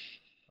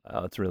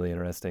 Oh, it's really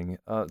interesting.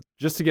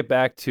 Just to get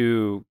back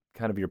to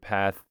kind of your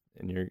path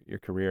in your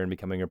career and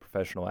becoming a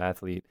professional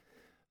athlete.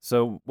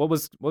 So, what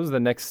was the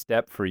next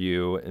step for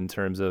you in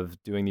terms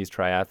of doing these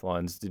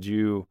triathlons?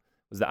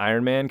 Was the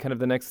Ironman kind of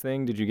the next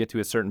thing? Did you get to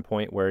a certain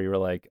point where you were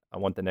like, I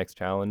want the next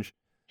challenge?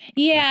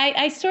 Yeah,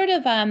 I sort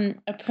of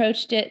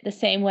approached it the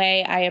same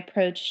way I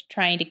approached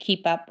trying to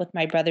keep up with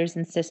my brothers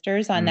and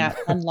sisters on Mm. that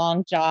one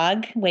long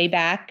jog way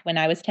back when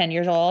I was 10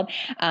 years old,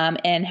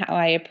 and how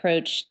I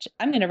approached,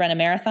 I'm going to run a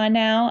marathon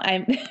now.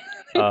 I'm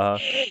Uh,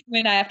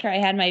 after I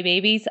had my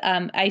babies,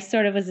 I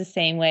sort of was the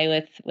same way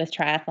with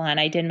triathlon.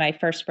 I did my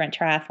first sprint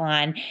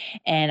triathlon,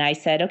 and I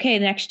said, okay,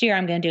 next year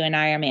I'm going to do an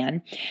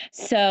Ironman.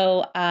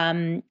 So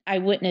I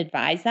wouldn't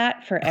advise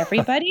that for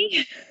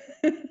everybody.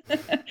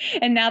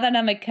 And now that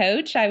I'm a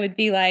coach, I would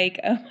be like,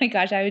 oh my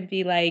gosh, I would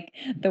be like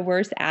the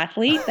worst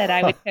athlete that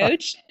I would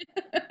coach.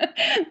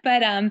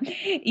 But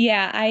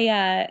yeah,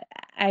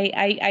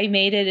 I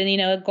made it,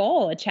 and a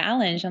goal, a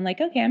challenge. I'm like,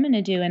 okay, I'm going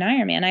to do an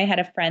Ironman. I had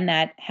a friend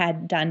that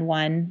had done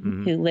one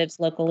mhm. who lives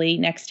locally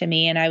next to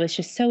me, and I was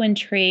just so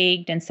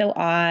intrigued and so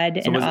awed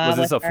So and was awe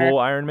this with a her. full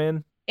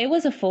Ironman? It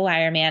was a full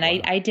Ironman. Oh, I,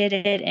 wow. I did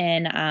it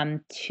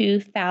in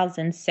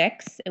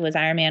 2006. It was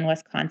Ironman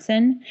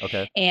Wisconsin.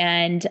 Okay.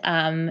 And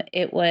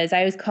it was, I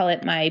always call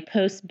it my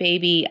post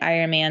baby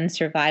Ironman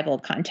survival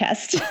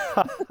contest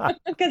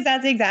because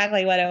that's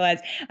exactly what it was.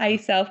 I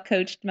self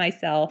coached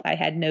myself. I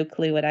had no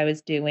clue what I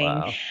was doing.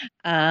 Wow.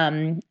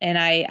 And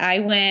I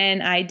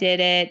went, I did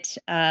it.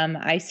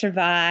 I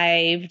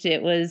survived.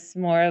 It was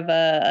more of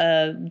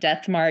a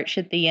death march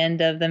at the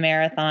end of the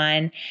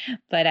marathon,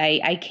 but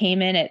I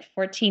came in at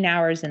 14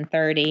 hours and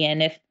 30.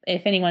 And if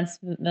anyone's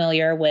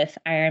familiar with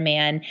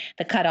Ironman,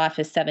 the cutoff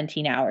is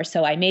 17 hours.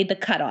 So I made the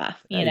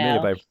cutoff, Yeah, you made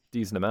it by a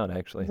decent amount,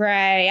 actually.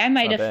 Right. I It's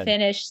might not have bad.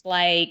 finished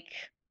like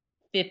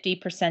 50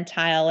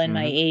 percentile in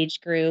my Hmm. age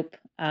group.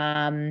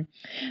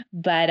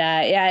 But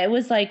yeah, it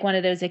was like one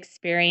of those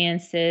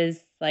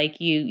experiences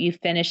like you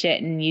finish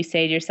it and you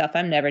say to yourself,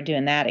 I'm never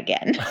doing that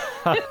again.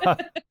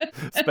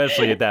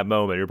 Especially at that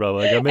moment, you're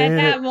probably like, I At made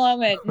that it.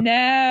 moment,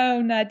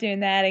 no, not doing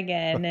that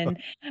again.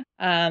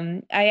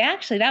 And I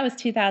actually, that was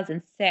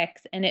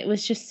 2006, and it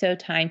was just so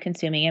time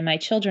consuming. And my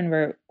children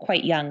were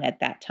quite young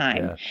at that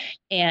time.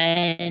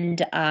 Yeah.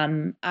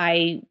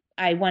 And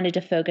I wanted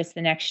to focus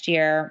the next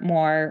year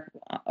more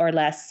or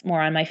less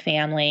more on my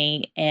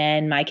family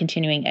and my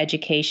continuing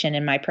education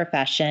and my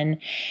profession.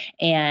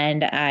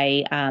 And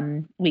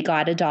we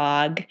got a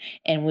dog,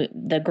 and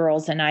the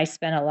girls and I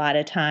spent a lot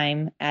of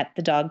time at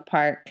the dog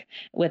park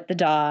with the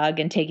dog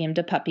and taking him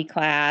to puppy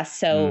class.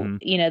 So, Hmm.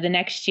 the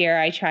next year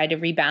I tried to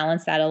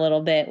rebalance that a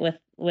little bit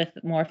with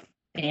more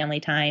family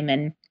time.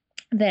 And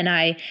then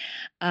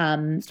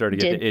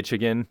Started to get did the itch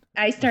again.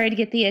 I started to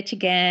get the itch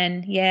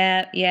again.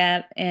 Yeah,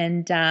 yeah.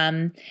 And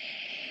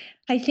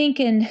I think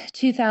in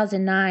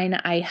 2009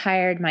 I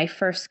hired my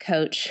first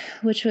coach,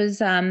 which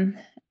was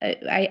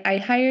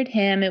I hired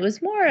him. It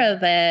was more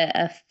of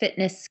a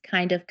fitness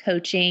kind of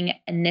coaching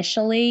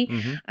initially.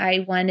 Hmm.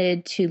 I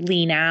wanted to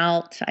lean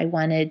out. I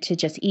wanted to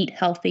just eat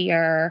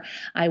healthier.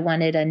 I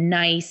wanted a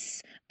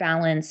nice,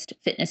 balanced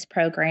fitness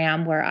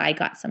program where I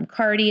got some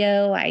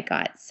cardio, I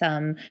got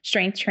some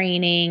strength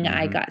training,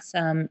 I Hmm. got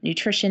some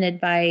nutrition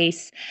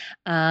advice.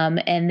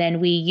 And then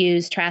we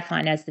used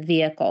triathlon as the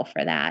vehicle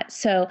for that.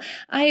 So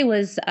I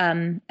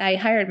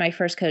hired my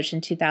first coach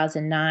in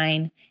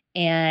 2009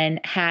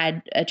 and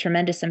had a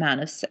tremendous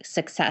amount of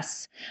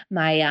success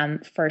my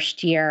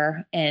first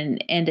year,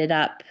 and ended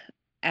up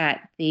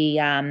at the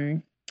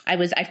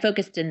I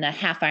focused in the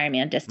half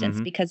Ironman distance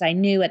Hmm. because I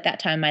knew at that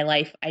time in my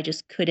life I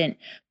just couldn't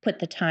put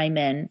the time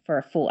in for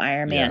a full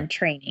Yeah. Ironman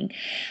training.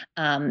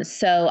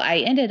 So I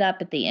ended up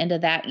at the end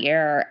of that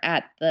year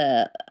at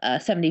the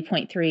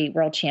 70.3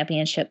 World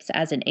Championships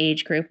as an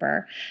age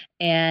grouper.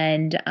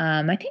 And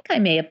I think I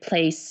may have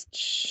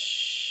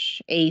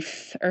placed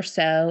eighth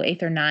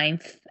or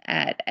ninth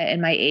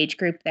in my age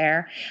group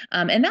there.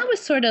 And that was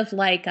sort of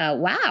like,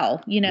 wow,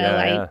 Yeah.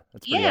 Yeah.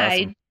 That's pretty yeah,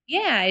 awesome.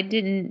 I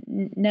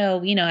didn't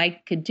know,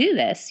 I could do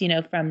this,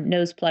 from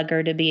nose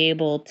plugger to be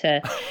able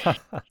to,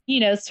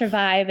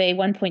 survive a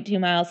 1.2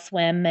 mile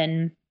swim.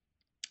 And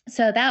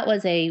so that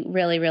was a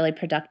really, really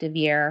productive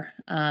year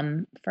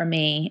for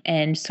me,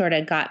 and sort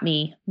of got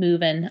me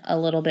moving a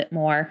little bit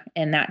more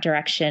in that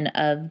direction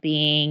of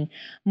being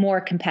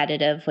more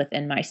competitive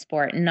within my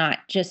sport, and not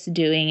just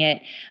doing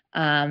it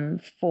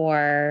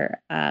for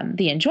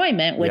the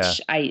enjoyment, Yeah.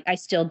 which I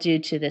still do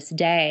to this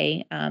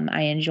day.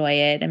 I enjoy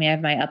it. I mean, I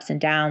have my ups and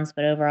downs,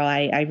 but overall,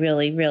 I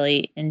really,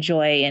 really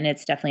enjoy, and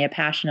it's definitely a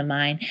passion of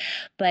mine.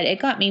 But it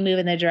got me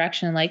moving the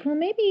direction like, well,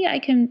 maybe I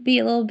can be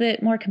a little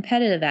bit more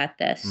competitive at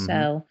this. Hmm.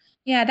 So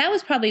yeah, that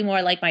was probably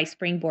more like my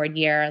springboard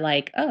year,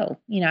 like, oh,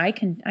 I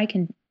can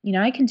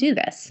do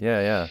this.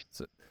 Yeah. Yeah.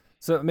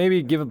 So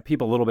maybe give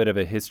people a little bit of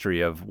a history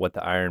of what the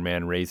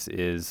Ironman race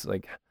is.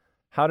 Like,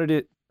 how did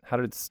it how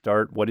did it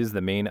start? What is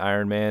the main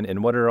Ironman,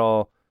 and what are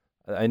all?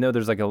 I know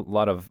there's like a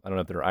lot of, I don't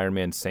know if they're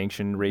Ironman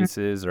sanctioned Mhm.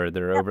 races or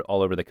they're Yep. over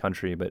all over the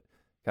country, but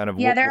kind of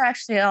Yeah, they're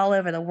actually all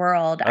over the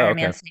world, oh,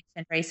 okay. Ironman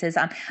sanctioned races.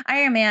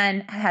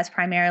 Ironman has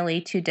primarily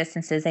two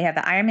distances. They have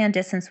the Ironman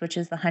distance, which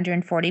is the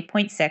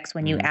 140.6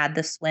 when you Hmm. add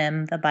the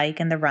swim, the bike,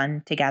 and the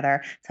run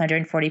together. It's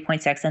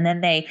 140.6. And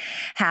then they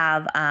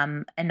have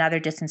another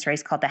distance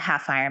race called the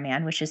half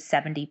Ironman, which is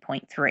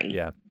 70.3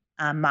 Yeah.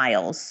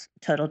 miles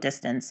total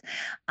distance.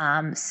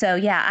 So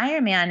yeah,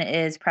 Ironman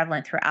is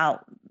prevalent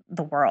throughout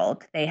the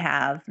world. They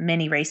have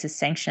many races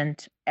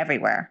sanctioned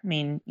everywhere. I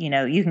mean,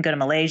 you can go to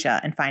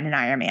Malaysia and find an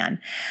Ironman.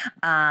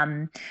 But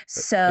it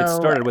So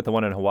started with the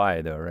one in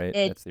Hawaii though, right?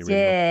 it That's the original.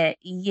 did,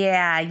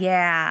 yeah,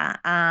 yeah.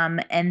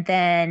 And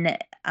then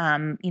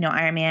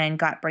Ironman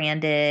got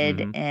branded,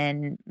 Hmm.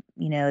 and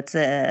it's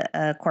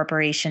a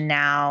corporation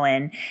now,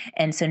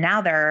 and so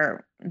now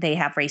they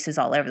have races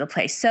all over the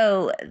place.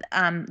 So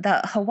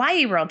the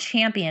Hawaii World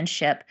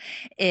Championship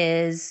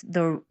is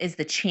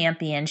the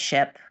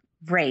championship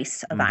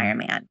race of Hmm.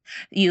 Ironman.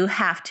 You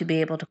have to be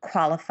able to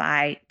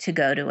qualify to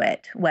go to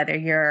it, whether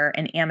you're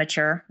an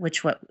amateur,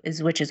 which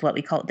is what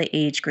we call the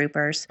age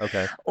groupers,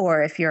 Okay.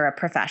 or if you're a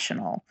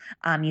professional.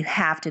 You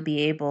have to be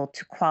able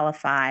to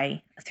qualify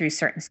through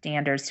certain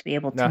standards to be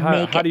able to Now, how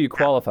make how it do you out.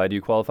 qualify? Do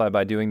you qualify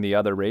by doing the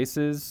other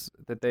races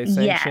that they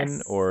sanction,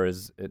 Yes. or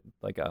is it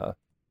like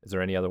is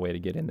there any other way to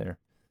get in there?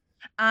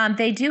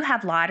 They do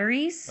have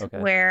lotteries Okay.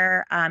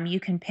 where you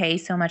can pay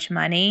so much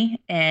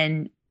money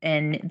and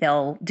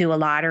they'll do a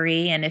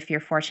lottery, and if you're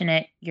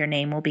fortunate, your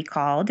name will be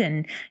called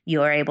and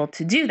you're able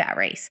to do that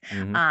race.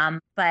 Hmm.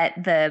 But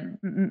the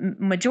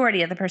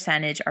majority of the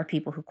percentage are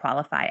people who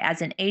qualify.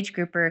 As an age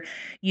grouper,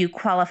 you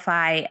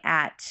qualify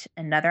at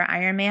another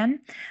Ironman.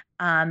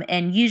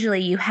 And usually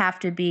you have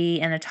to be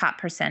in the top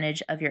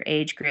percentage of your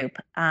age group.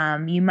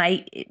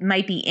 It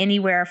might be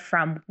anywhere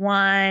from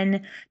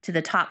one to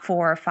the top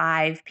 4 or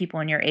 5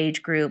 people in your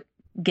age group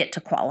get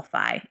to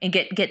qualify and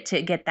get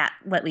that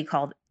what we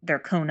call their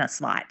Kona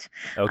slot.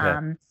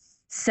 Okay.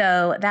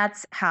 So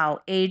that's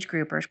how age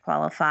groupers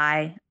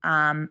qualify.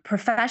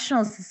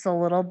 Professionals is a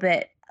little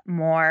bit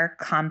more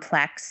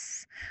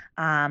complex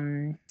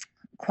um,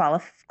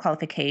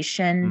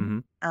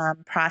 qualification Hmm.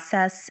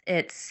 process.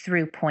 It's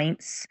through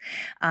points,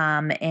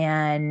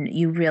 and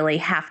you really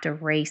have to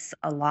race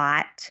a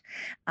lot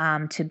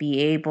to be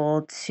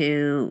able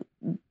to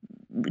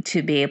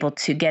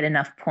get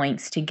enough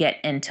points to get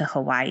into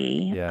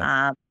Hawaii.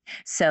 Yeah,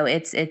 So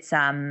it's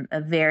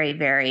a very,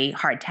 very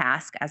hard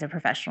task as a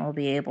professional to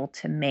be able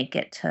to make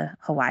it to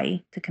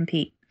Hawaii to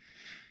compete.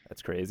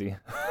 that's crazy.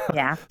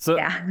 Yeah, So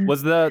yeah.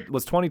 was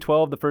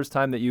 2012 the first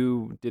time that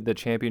you did the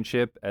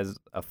championship as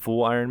a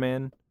full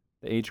Ironman,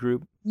 the age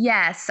group?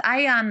 Yes,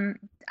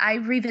 I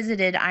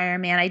revisited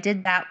Ironman. I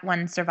did that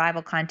one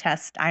survival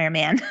contest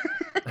Ironman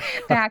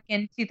back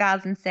in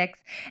 2006,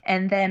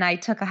 and then I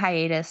took a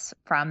hiatus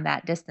from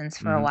that distance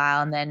for a Hmm.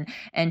 while, and then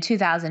in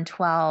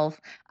 2012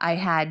 I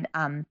had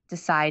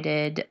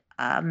decided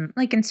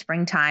like in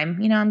springtime,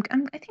 I think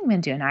I'm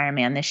going to do an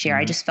Ironman this year.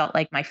 I Hmm. just felt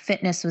like my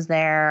fitness was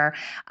there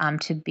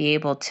to be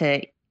able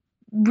to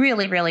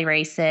really, really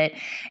race it.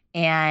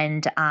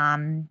 And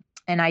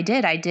I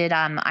did. I did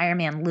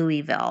Ironman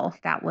Louisville.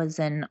 That was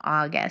in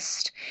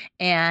August.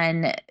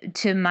 And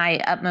to my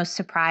utmost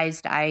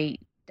surprise, I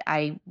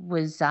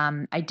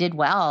did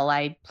well.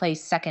 I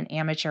placed second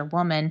amateur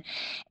woman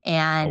Oh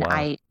and wow.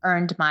 I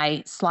earned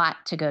my slot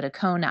to go to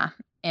Kona.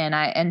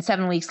 And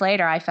 7 weeks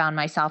later I found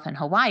myself in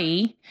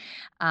Hawaii.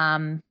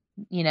 Um,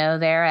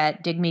 there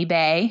at Digby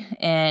Bay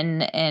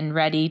and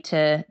ready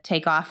to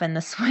take off in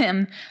the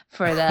swim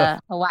for the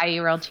Hawaii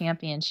World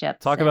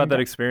Championships. Talk about And that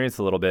experience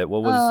a little bit. Did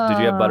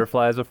you have oh,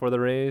 butterflies before the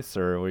race,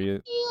 or were you?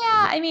 Was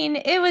yeah, it? I mean,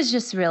 it was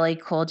just really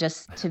cool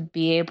just to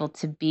be able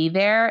to be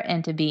there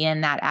and to be in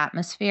that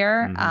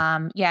atmosphere.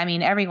 Hmm. Yeah, I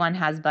mean, everyone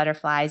has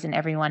butterflies and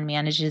everyone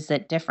manages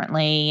it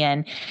differently,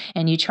 and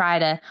you try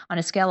to, on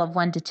a scale of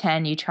 1 to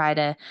 10, you try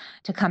to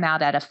come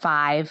out at a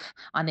 5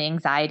 on the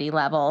anxiety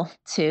level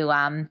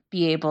to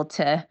be able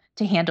to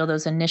handle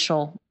those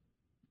initial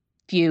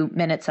few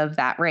minutes of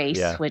that race,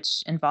 Yeah.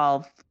 which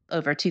involve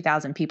over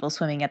 2,000 people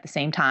swimming at the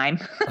same time.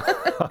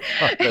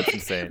 That's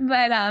insane.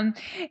 But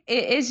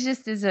it's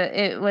just as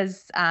a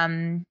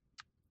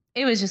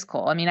it was just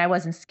cool. I mean, I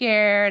wasn't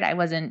scared. I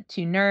wasn't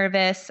too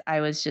nervous.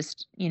 I was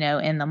just,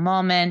 in the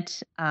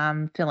moment,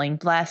 feeling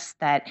blessed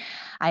that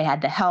I had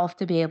the health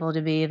to be able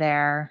to be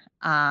there,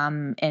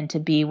 and to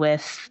be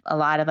with a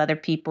lot of other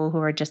people who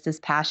are just as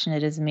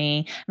passionate as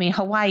me. I mean,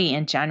 Hawaii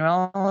in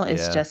general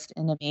is Yeah. just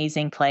an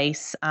amazing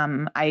place.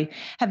 I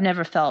have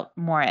never felt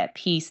more at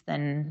peace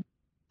than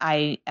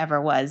I ever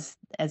was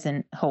as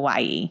in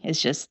Hawaii. It's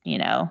just,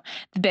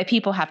 but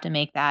people have to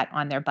make that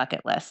on their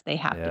bucket list. They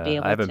have to be Yeah. I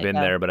able haven't to been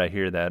go. there, but I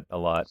hear that a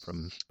lot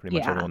from pretty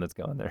much Yeah. everyone that's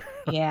gone there.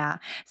 Yeah.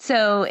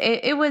 So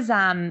it was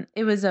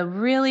a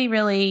really,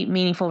 really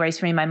meaningful race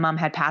for me. My mom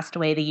had passed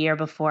away the year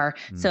before.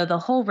 Mm. So the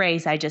whole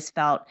race I just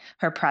felt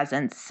her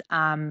presence.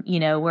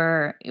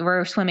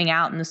 We're swimming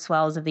out in the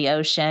swells of the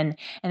ocean,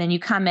 and then you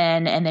come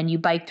in and then you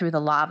bike through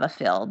the lava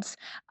fields.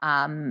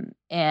 And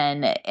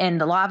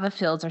the lava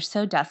fields are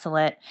so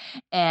desolate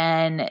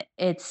and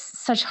it's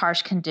such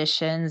harsh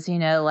conditions,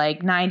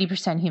 like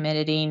 90%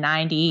 humidity,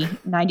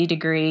 90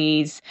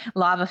 degrees,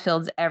 lava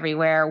fields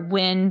everywhere,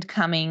 wind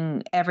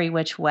coming every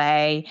which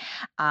way.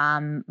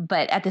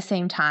 But at the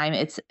same time,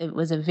 it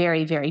was a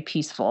very, very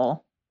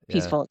peaceful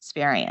Yeah.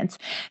 experience.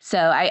 So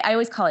I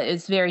always call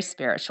it's very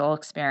spiritual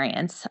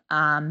experience.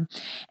 And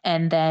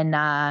then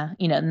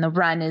and the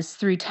run is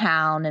through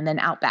town and then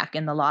out back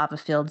in the lava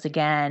fields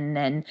again.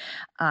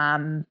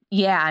 And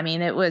yeah, I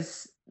mean,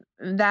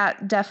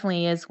 that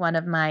definitely is one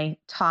of my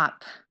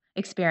top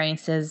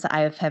experiences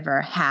I've ever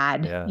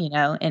had,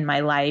 Yeah. in my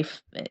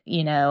life,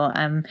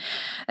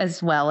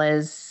 as well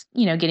as,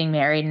 getting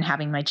married and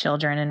having my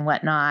children and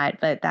whatnot.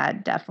 But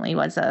that definitely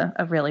was a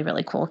really,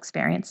 really cool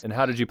experience. And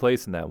how did you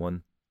place in that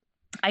one?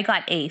 I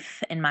got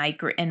eighth in my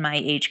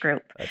age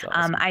group. That's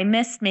awesome. I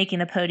missed making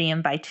the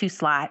podium by 2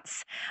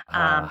 slots,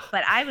 Ah.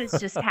 but I was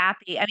just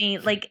happy. I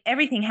mean, like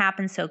everything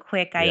happened so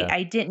quick. I Yeah.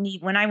 I didn't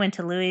need when I went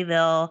to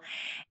Louisville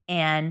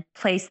and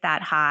placed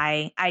that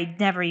high. I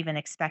never even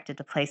expected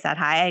to place that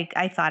high.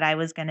 I thought I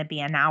was going to be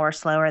an hour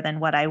slower than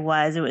what I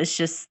was. It was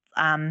just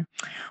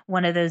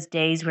one of those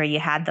days where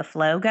you had the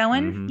flow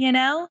going, Hmm.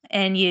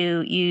 and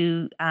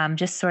you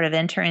just sort of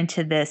enter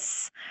into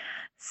this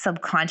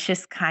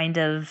subconscious kind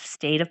of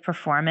state of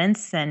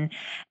performance, and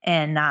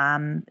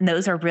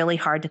those are really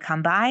hard to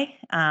come by.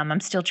 I'm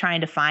still trying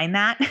to find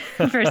that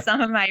for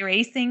some of my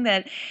racing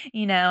that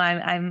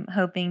I'm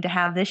hoping to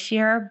have this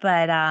year,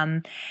 but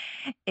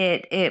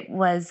it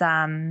was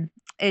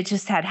it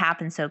just had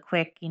happened so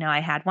quick. I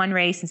had one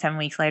race and 7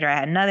 weeks later I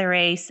had another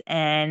race.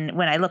 And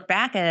when I look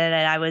back at it,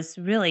 I was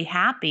really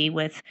happy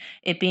with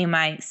it being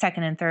my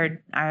second and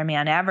third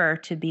Ironman ever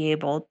to be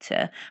able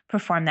to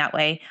perform that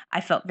way.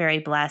 I felt very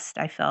blessed.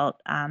 I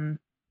felt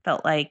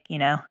like,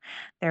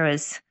 there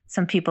was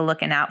some people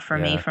looking out for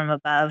me Yeah, from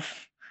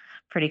above.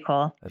 Pretty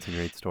cool. that's a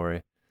great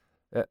story.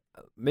 Uh,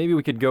 Maybe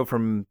we could go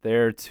from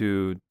there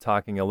to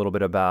talking a little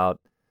bit about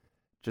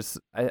just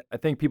I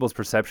think people's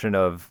perception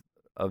of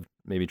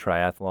maybe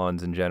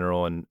triathlons in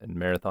general and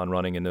marathon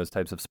running and those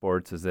types of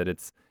sports is that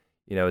it's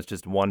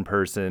just one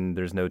person,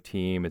 there's no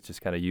team, it's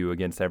just kind of you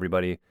against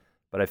everybody.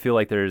 But I feel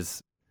like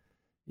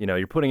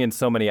you're putting in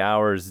so many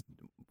hours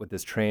with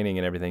this training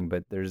and everything,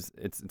 but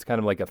it's kind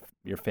of like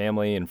your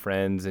family and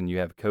friends, and you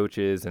have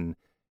coaches and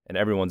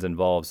everyone's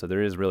involved. So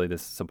there is really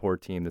this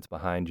support team that's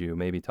behind you.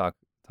 Maybe talk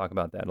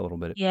about that a little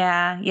bit.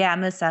 Yeah,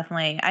 most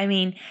definitely. I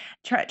mean,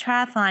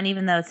 triathlon,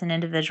 even though it's an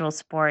individual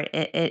sport,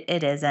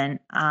 it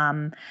isn't.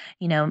 I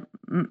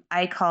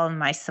call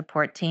my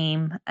support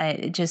team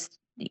just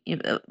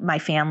my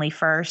family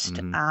first.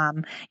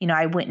 Hmm.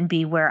 I wouldn't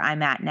be where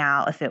I'm at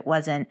now if it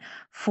wasn't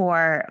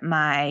for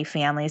my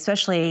family,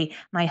 especially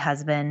my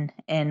husband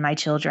and my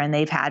children.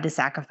 They've had to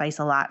sacrifice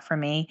a lot for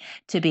me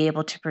to be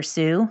able to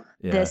pursue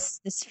Yeah.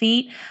 this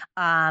feat.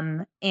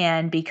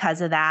 And because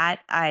of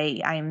that,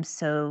 I'm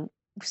so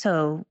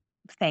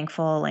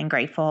thankful and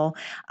grateful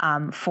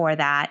for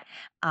that.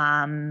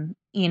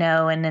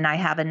 And then I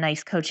have a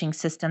nice coaching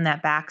system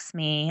that backs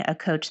me, a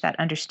coach that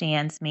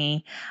understands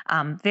me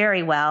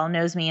very well,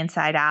 knows me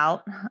inside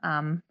out.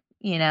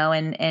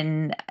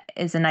 And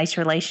is a nice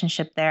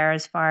relationship there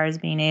as far as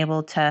being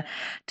able to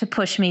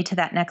push me to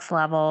that next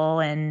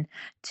level and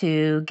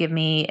to give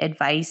me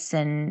advice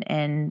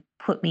and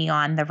put me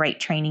on the right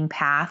training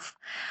path.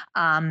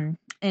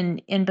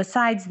 And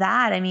besides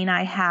that, I mean,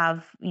 I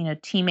have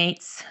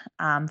teammates,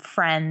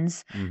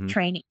 friends, Hmm.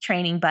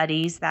 training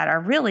buddies that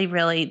are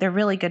they're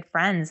really good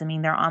friends. I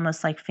mean, they're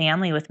almost like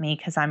family with me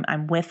because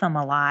I'm with them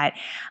a lot.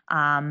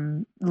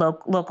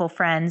 Local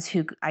friends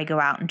who I go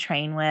out and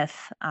train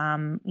with.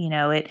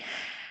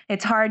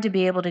 It's hard to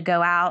be able to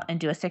go out and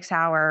do a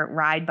 6-hour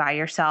ride by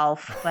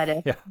yourself, but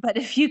if Yeah. but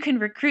if you can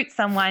recruit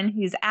someone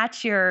who's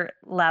at your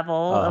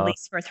level, at Uh-huh.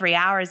 least for 3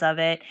 hours of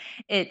it,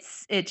 it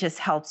just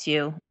helps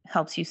you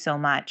so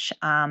much.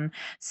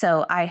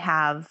 So I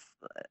have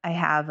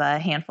a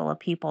handful of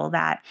people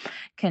that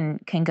can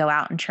go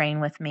out and train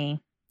with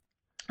me.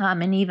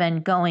 And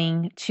even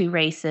going to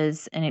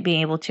races and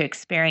being able to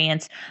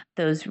experience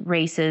those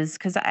races,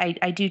 because I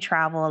do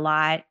travel a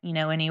lot,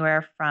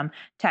 anywhere from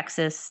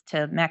Texas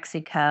to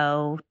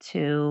Mexico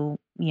to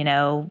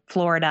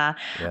Florida,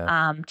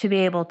 Yeah. to be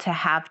able to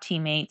have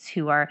teammates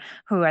who are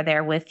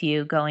there with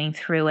you going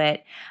through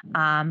it,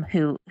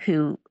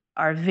 who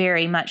are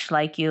very much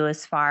like you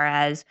as far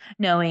as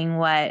knowing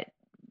what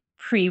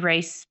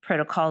pre-race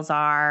protocols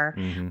are,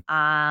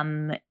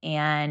 Hmm.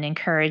 and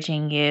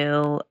encouraging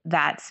you.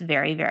 That's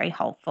very, very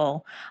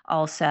helpful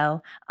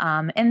also.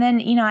 And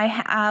then, I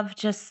have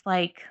just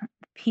like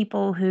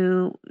people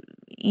who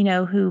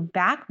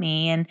back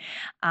me, and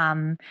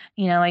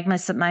like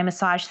my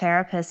massage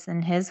therapist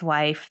and his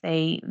wife,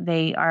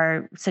 they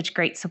are such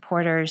great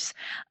supporters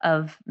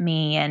of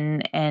me,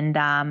 and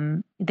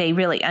they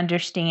really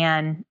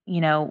understand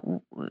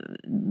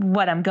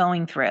what I'm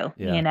going through,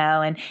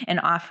 Yeah. and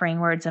offering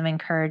words of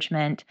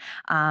encouragement.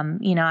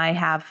 I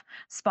have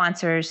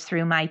sponsors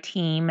through my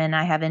team, and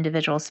I have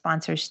individual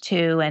sponsors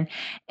too,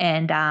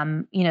 and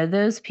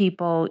those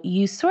people,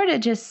 you sort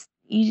of just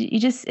you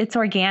just it's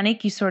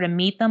organic. You sort of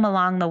meet them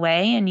along the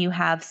way, and you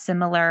have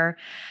similar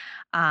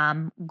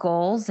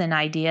goals and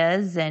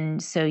ideas.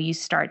 And so you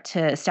start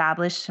to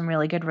establish some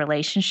really good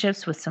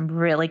relationships with some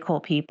really cool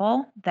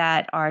people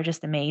that are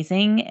just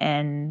amazing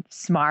and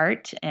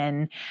smart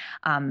and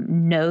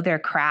know their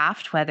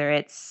craft, whether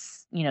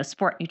it's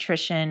sport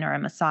nutrition or a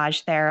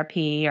massage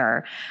therapy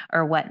or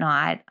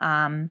whatnot.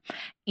 And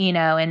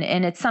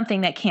it's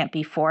something that can't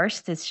be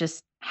forced. It's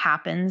just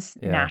happens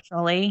Yeah.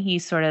 naturally. You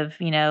sort of,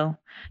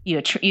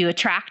 you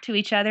attract to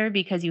each other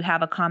because you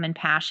have a common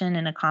passion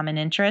and a common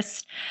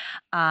interest.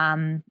 I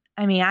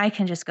mean, I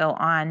can just go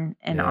on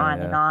and Yeah.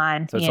 on and Yeah.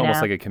 on, So it's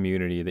almost like a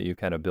community that you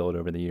kind of build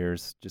over the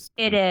years, just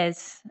It from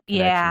is.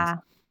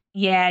 connections.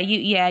 Yeah.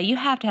 You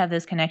have to have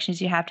those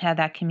connections. You have to have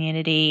that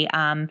community.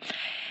 I'll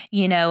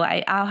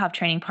have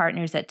training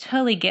partners that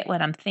totally get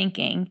what I'm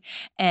thinking,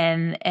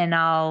 and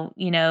I'll,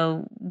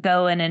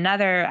 go in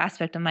another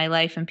aspect of my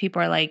life and people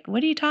are like,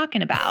 "What are you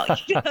talking about?"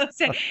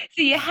 So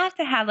you have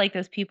to have like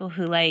those people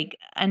who like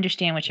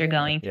understand what you're Yeah.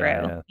 going Yeah.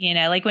 through.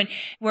 Yeah. Like when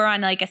we're on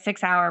like a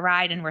 6-hour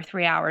ride and we're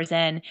 3 hours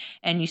in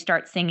and you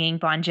start singing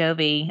Bon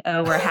Jovi,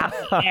 "Oh, we're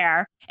halfway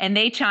there." and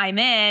they chime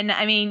in.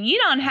 I mean, you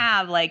don't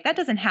have like that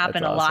doesn't That's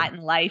happen a lot awesome.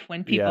 in life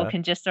when people Yeah.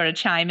 can just sort of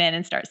chime in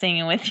and start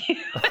singing with you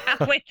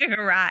halfway through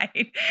a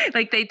ride.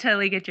 Like they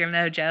totally get your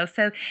mojo.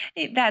 So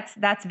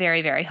that's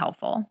very, very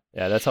helpful.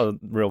 Yeah, that's how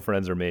real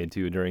friends are made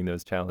too during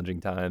those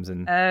challenging times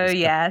and Oh, just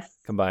yes.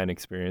 combine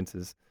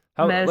experiences.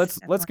 How Most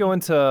let's go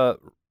definitely. into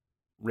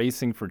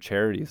racing for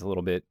charities a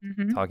little bit,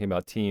 Mhm. talking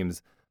about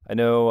teams. I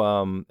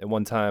know at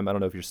one time, I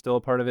don't know if you're still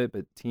a part of it,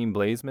 but Team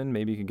Blazeman,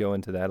 maybe you could go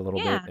into that a little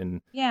bit Yeah.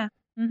 and Yeah.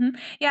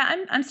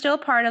 Yeah, I'm still a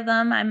part of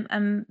them.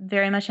 I'm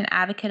very much an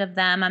advocate of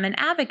them. I'm an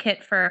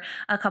advocate for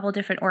a couple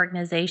different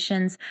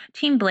organizations.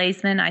 Team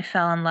Blazeman, I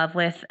fell in love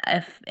with.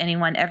 If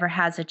anyone ever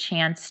has a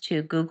chance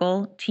to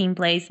Google Team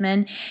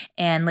Blazeman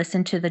and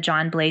listen to the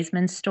John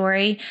Blazeman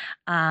story,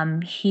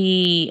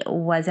 he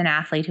was an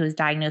athlete who was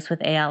diagnosed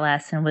with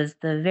ALS and was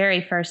the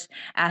very first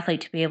athlete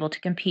to be able to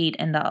compete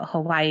in the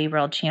Hawaii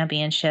World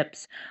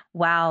Championships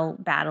while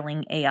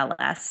battling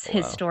ALS. oh,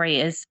 His wow. story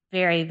is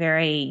very,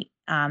 very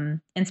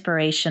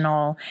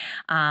inspirational.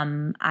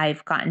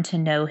 I've gotten to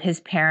know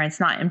his parents,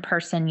 not in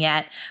person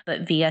yet,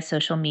 but via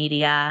social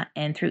media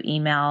and through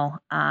email.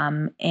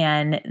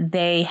 And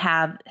they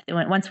have,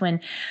 once when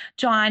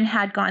John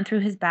had gone through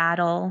his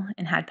battle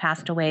and had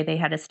passed away, they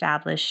had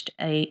established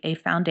a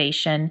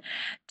foundation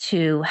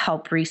to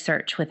help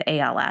research with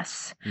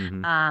ALS.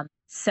 Hmm.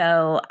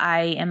 So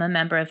I am a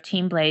member of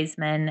Team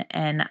Blazeman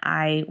and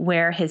I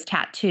wear his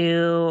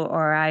tattoo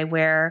or I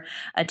wear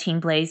a Team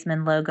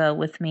Blazeman logo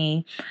with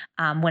me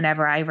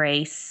whenever I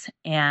race.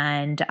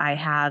 And I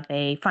have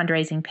a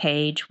fundraising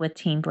page with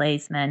Team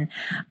Blazeman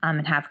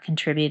and have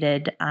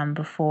contributed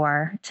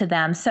before to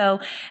them.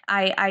 So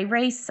I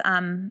race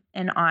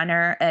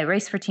I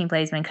race for Team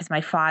Blazeman because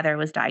my father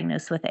was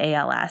diagnosed with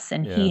ALS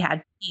and Yeah.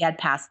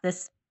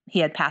 he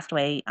had passed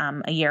away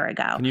a year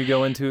ago. Can you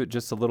go into it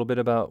just a little bit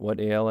about what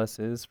ALS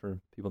is for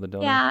people that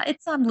don't know? Yeah,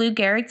 it's Lou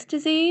Gehrig's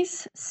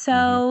disease. Hmm.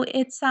 So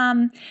it's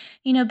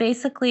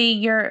basically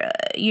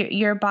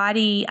your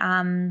body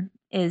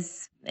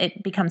is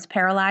it becomes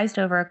paralyzed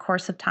over a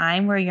course of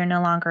time where you're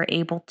no longer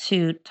able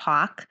to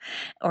talk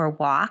or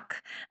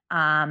walk.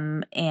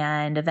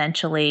 And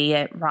eventually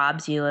it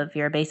robs you of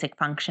your basic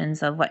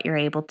functions of what you're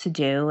able to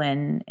do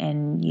and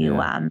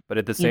Yeah. But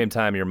at the you same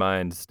time, your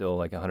mind's still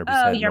like Oh,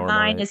 100% your normal,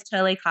 mind right? is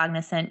totally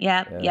cognizant.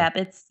 Yeah. Yep,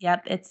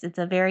 it's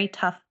a very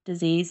tough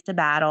disease to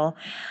battle.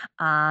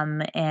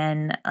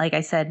 And like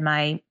I said,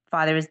 my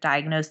father was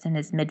diagnosed in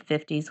his mid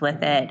 50s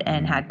with it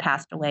and Hmm. had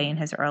passed away in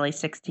his early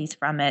 60s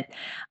from it.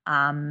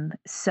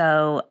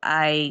 So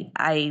I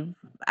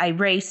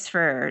race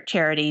for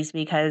charities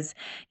because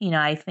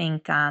I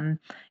think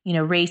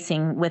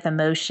racing with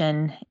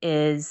emotion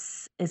is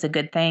a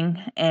good thing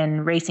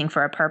and racing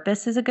for a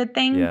purpose is a good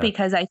thing Yeah.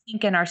 because I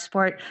think in our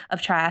sport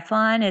of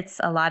triathlon it's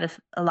a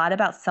lot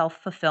about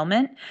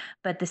self-fulfillment,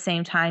 but at the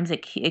same time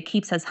it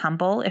keeps us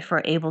humble if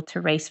we're able to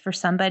race for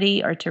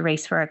somebody or to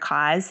race for a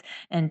cause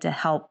and to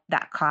help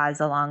that cause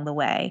along the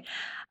way.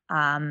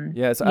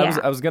 Yeah. So Yeah.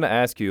 I was gonna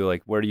ask you,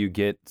 like, where do you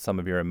get some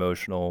of your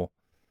emotional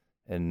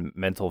and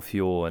mental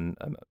fuel? And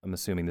I'm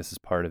assuming this is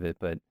part of it,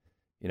 but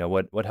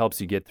what helps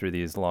you get through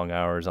these long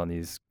hours on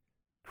these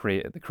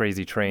the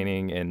crazy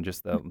training and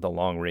just the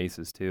long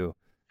races too?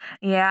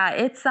 Yeah,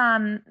 it's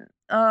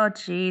oh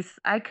geez,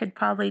 I could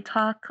probably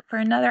talk for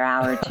another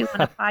hour or two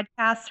on a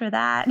podcast for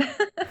that.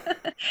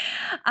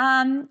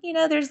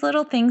 There's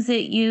little things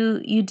that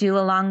you do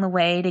along the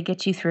way to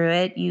get you through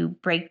it. You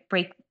break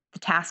the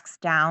tasks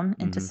down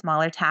into Hmm.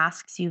 smaller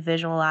tasks. You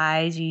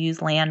visualize, you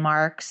use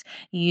landmarks,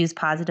 you use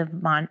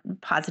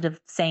positive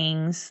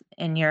sayings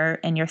in your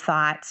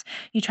thoughts.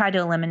 You try to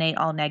eliminate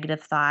all negative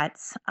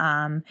thoughts.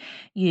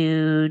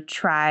 You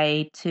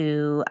try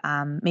to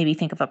maybe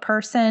think of a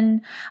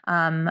person.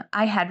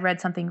 I had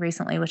read something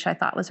recently which I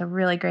thought was a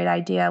really great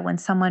idea. When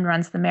someone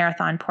runs the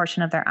marathon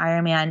portion of their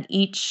Ironman,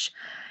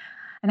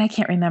 and I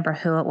can't remember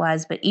who it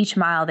was, but each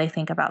mile they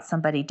think about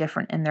somebody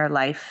different in their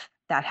life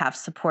that have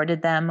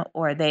supported them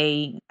or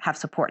they have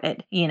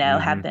supported,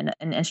 have Hmm. been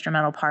an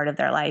instrumental part of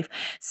their life.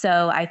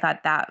 So I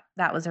thought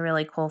that was a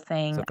really cool So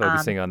thing.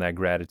 focusing on that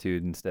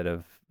gratitude instead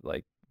of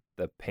like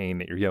the pain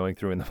that you're going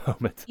through in the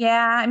moment.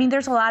 Yeah, I mean,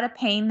 there's a lot of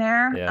pain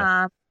there,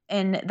 Yeah.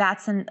 and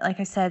like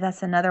I said,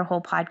 that's another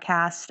whole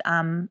podcast.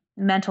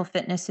 Mental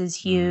fitness is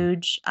Hmm.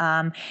 huge.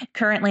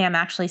 Currently, I'm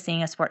actually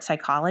seeing a sports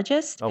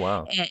psychologist. Oh,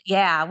 wow.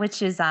 Yeah,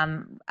 which is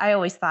I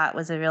always thought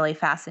was a really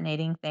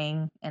fascinating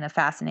thing and a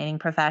fascinating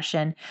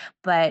profession,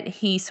 but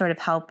he's sort of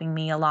helping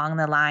me along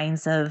the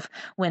lines of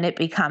when it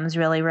becomes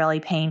really,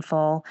 really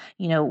painful.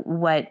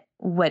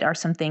 What are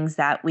some things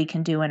that we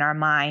can do in our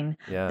mind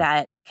Yeah.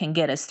 that can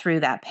get us through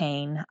that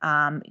pain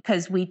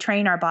because we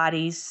train our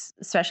bodies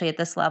especially at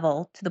this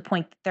level to the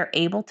point that they're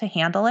able to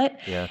handle it.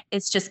 Yeah.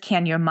 It's just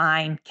can you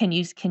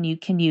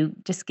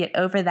just get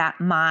over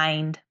that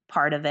mind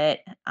part of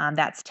it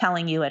that's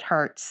telling you it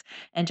hurts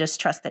and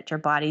just trust that your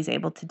body's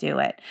able to do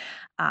it.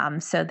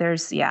 So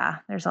there's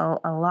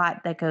a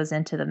lot that goes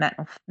into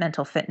the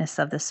mental fitness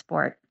of the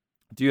sport.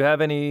 Do you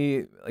have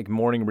any like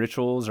morning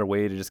rituals or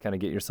way to just kind of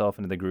get yourself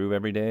into the groove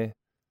every day?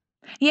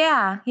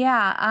 Yeah.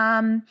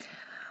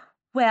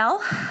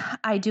 Well,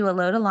 I do a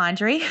load of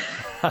laundry.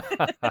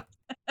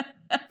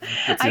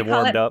 Gets I you call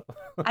warmed it up.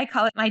 I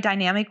call it my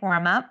dynamic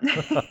warm up,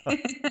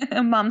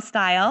 mom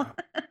style.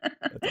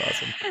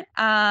 That's awesome.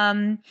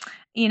 Um,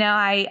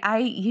 I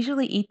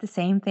usually eat the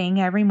same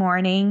thing every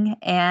morning,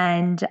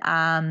 and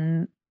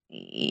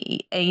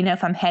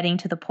if I'm heading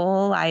to the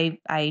pool,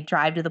 I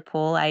drive to the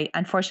pool. I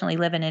unfortunately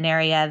live in an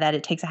area that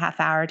it takes a half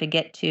hour to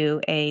get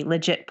to a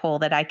legit pool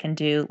that I can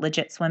do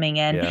legit swimming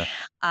in. Yeah.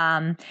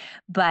 Um,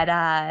 but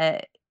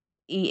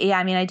yeah,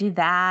 I mean, I do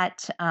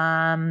that.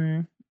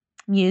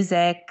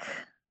 Music.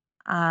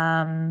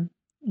 Um,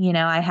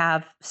 I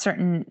have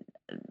certain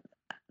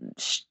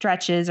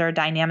stretches or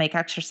dynamic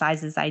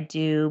exercises I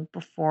do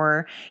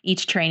before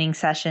each training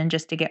session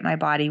just to get my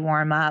body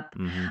warm up.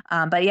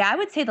 Mhm. But yeah, I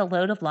would say the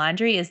load of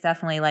laundry is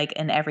definitely like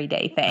an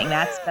everyday thing.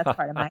 That's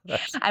part of my.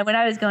 That's When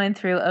I was going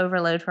through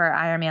overload for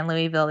Ironman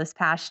Louisville this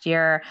past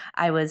year,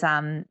 I was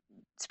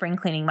spring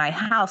cleaning my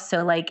house.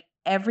 So like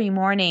every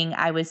morning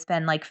I would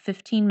spend like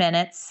 15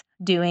 minutes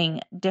doing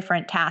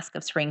different tasks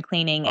of spring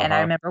cleaning. And I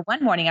uh-huh. remember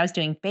one morning I was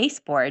doing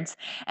baseboards,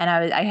 and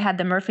I had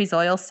the Murphy's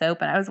oil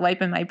soap, and I was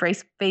wiping my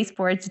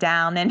baseboards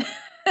down, and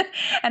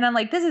and I'm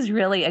like, this is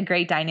really a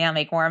great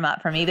dynamic warm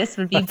up for me. This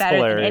would be That's better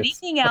than hilarious.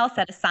 anything else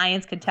that a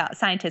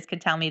scientist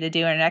could tell me to do,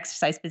 and an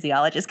exercise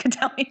physiologist could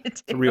tell me to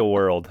It's do. real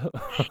world.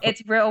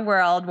 It's real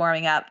world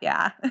warming up.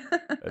 Yeah.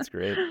 That's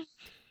great.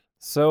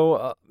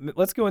 So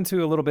let's go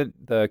into a little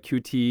bit the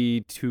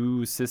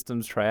QT2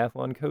 systems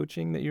triathlon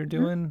coaching that you're Mhm.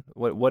 doing.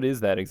 What is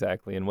that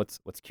exactly, and what's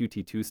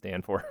QT2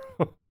 stand for?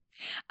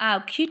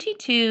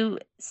 QT2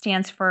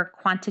 stands for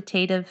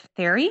quantitative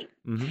theory.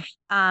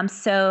 Hmm.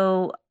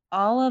 So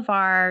all of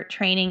our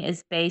training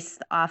is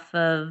based off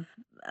of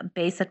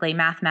basically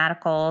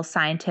mathematical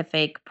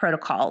scientific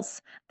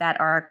protocols that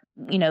are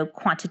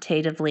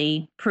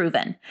quantitatively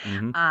proven.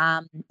 Hmm.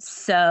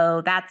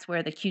 So that's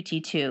where the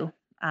QT2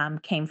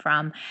 came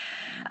from.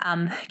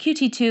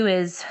 QT2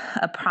 is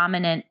a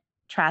prominent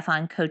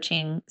triathlon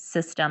coaching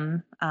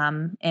system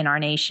in our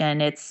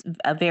nation. It's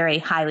a very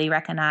highly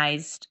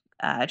recognized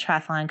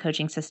triathlon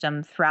coaching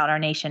system throughout our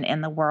nation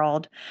and the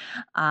world.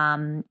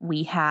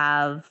 We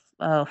have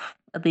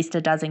at least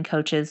a dozen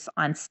coaches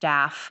on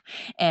staff,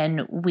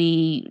 and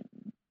we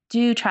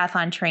do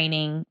triathlon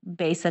training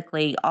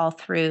basically all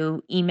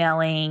through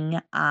emailing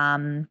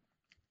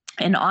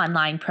and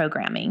online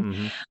programming.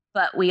 Hmm.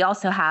 But we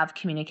also have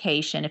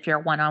communication. If you're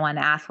a one-on-one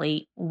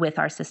athlete with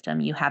our system,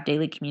 you have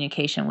daily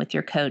communication with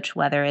your coach,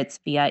 whether it's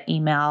via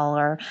email,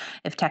 or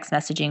if text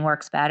messaging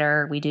works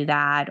better, we do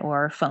that,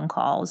 or phone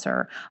calls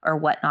or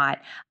whatnot.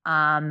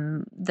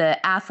 The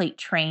athlete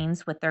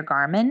trains with their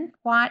Garmin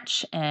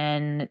watch,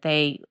 and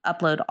they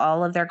upload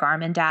all of their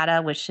Garmin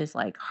data, which is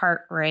like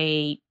heart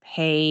rate,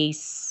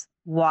 pace,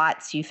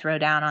 watts you throw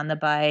down on the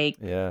bike,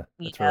 Yeah,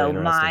 that's really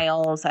interesting.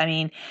 miles. I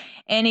mean,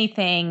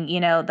 anything,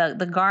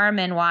 the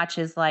Garmin watch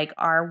is like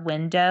our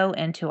window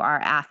into our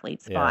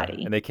athlete's Yeah,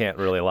 body. and they can't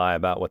really lie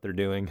about what they're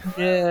doing.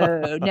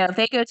 No, no, if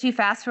they go too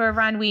fast for a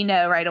run, we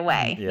know right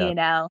away,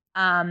 Yeah.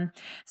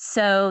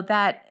 So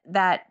that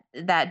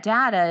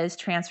data is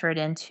transferred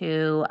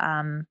into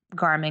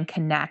Garmin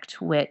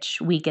Connect, which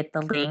we get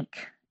the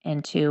link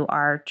into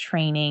our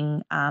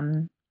training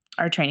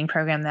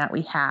program that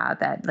we have,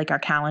 that like our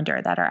calendar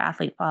that our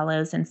athlete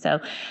follows. And so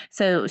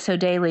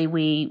daily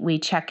we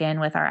check in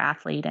with our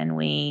athlete, and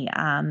we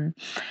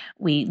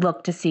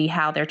look to see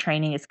how their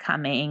training is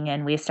coming,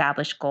 and we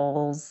establish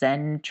goals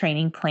and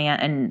training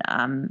plan,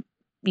 and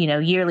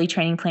yearly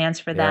training plans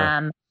for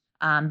Yeah.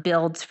 them,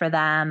 builds for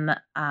them,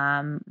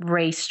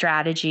 race So it's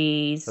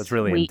strategies.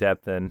 really in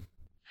depth then.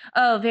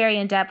 Oh, very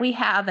in depth. We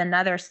have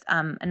another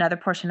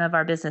portion of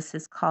our business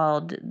is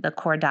called the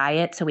core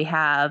diet. So we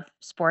have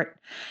sport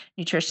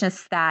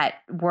nutritionists that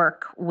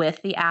work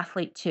with the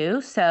athlete too.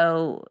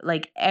 So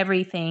like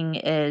everything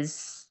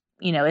is,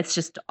 it's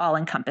just all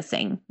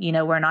encompassing.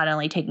 We're not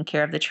only taking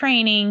care of the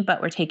training,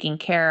 but we're taking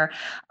care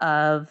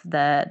of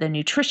the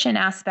nutrition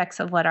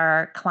aspects of what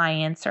our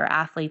clients or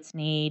athletes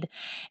need.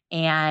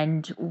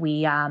 And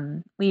we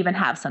even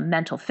have some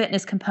mental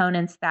fitness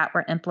components that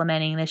we're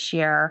implementing this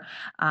year.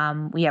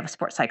 We have a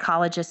sports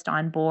psychologist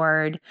on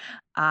board.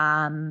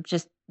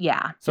 Just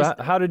yeah, So just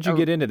how did you a,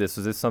 get into this?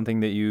 Was this something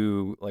that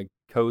you like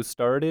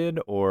co-started,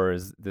 or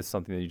is this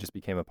something that you just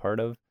became a part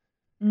of?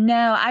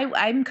 no.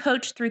 I'm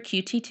coached through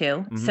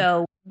QT2, Hmm.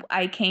 so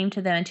I came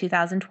to them in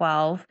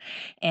 2012,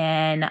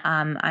 and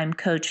I'm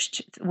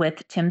coached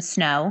with Tim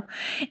Snow,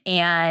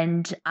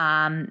 and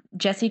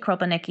Jesse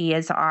Kropelnicki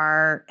is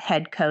our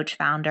head coach,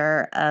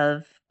 founder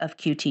of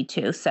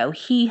QT2. So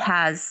he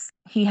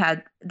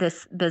had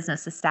this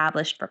business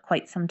established for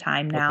quite some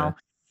time Okay. now.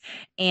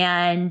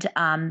 And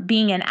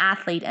being an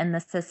athlete in the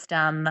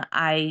system,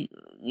 I,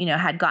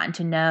 had gotten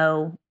to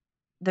know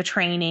the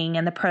training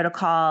and the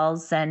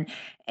protocols, and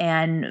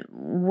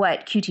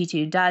what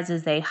QT2 does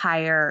is they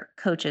hire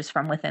coaches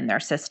from within their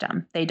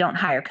system. They don't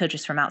hire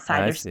coaches from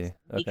outside I their see. system,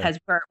 Okay. because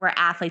we're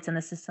athletes in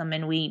the system,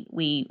 and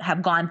we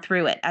have gone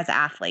through it as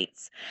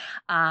athletes.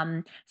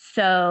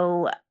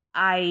 So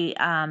I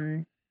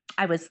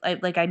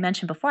like I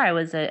mentioned before, I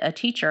was a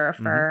teacher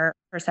Hmm. for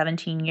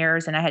 17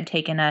 years, and I had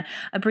taken a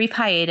brief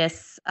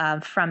hiatus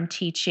from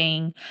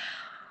teaching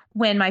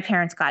when my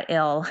parents got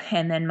ill,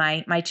 and then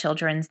my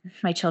children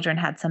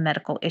had some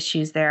medical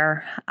issues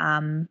there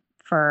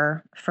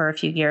for a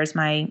few years.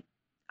 My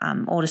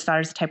oldest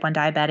daughter's a type 1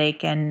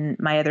 diabetic, and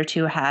my other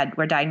two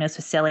were diagnosed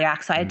with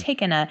celiac. So I had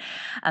taken a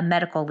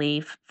medical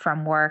leave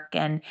from work,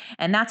 and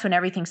that's when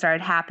everything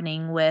started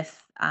happening with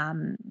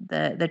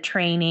the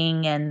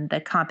training and the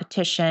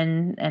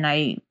competition, and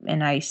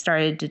I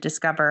started to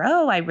discover,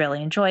 oh, I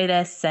really enjoy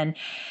this, and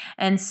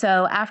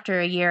so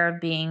after a year of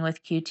being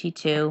with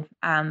QT2,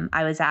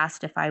 I was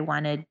asked if I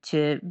wanted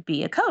to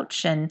be a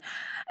coach, and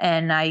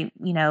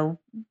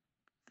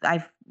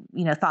I've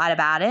thought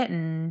about it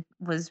and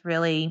was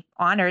really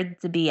honored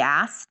to be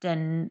asked,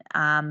 and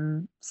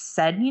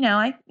said,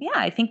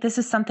 I think this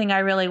is something I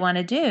really want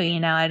to do. I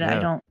Yeah.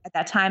 don't At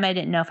that time I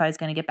didn't know if I was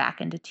going to get back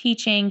into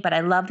teaching, but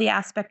I love the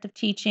aspect of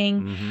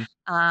teaching.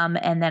 Hmm.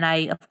 And then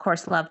I of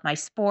course love my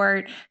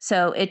sport,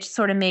 so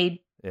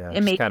Yeah. it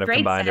Just made kind of great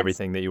combined sense.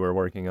 everything that you were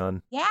working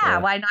on. Yeah, Yeah.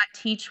 why not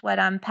teach what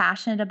I'm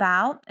passionate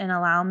about and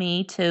allow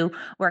me to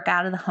work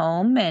out of the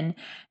home and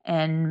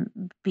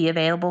be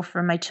available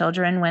for my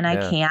children when I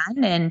Yeah.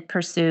 can, and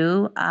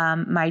pursue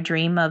my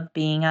dream of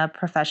being a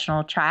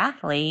professional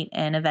triathlete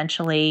and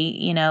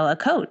eventually, a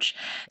coach.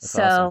 That's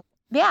awesome. So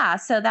yeah,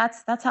 so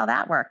that's how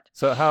that worked.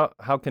 So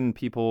how can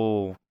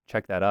people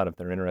check that out if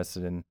they're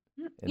interested in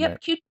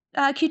Yep, that?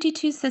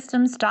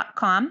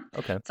 QT2systems.com.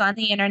 Okay. It's on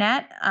the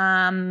internet.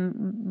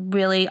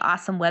 Really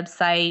awesome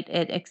website.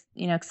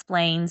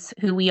 Explains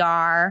who we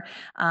are,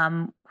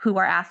 who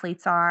our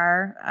athletes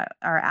are.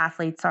 Our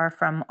athletes are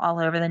from all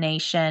over the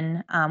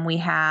nation. We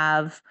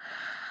have,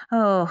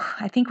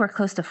 I think we're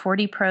close to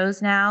 40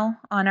 pros now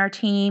on our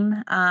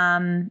team.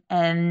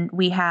 And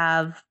we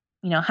have,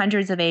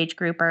 hundreds of age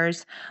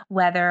groupers,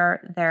 whether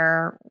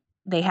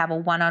they have a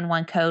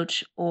one-on-one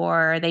coach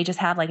or they just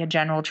have like a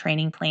general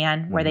training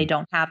plan where they Hmm.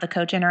 don't have the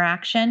coach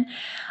interaction.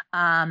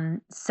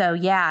 So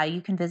yeah,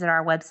 you can visit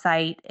our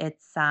website.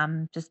 It's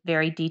just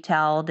very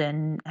detailed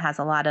and has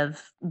a lot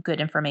of good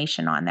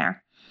information on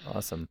there.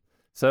 Awesome.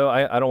 So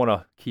I don't want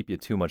to keep you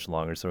too much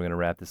longer, so we're going to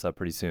wrap this up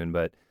pretty soon.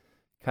 But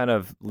kind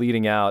of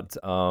leading out,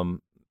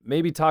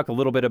 maybe talk a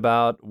little bit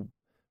about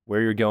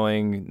where you're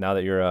going now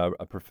that you're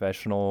a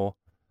professional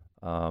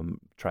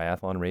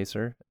triathlon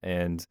racer,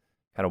 and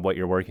kind of what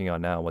you're working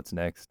on now. What's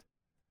next?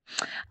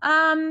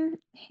 Um,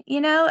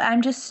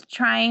 I'm just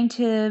trying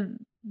to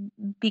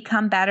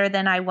become better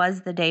than I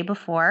was the day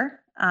before.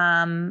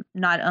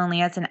 Not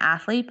only as an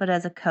athlete, but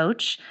as a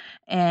coach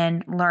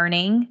and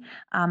learning.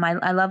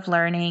 I love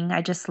learning.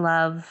 I just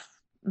love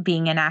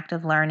being an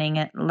active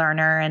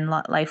learner and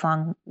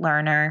lifelong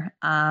learner.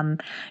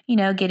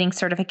 Getting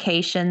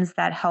certifications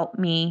that help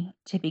me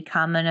to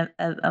become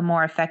a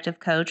more effective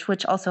coach,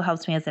 which also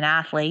helps me as an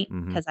athlete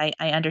Hmm. because I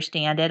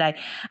understand it.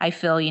 I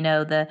feel,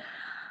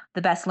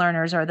 the best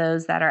learners are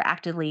those that are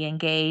actively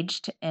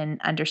engaged and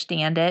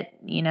understand it,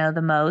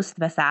 the most.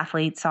 The best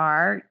athletes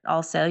are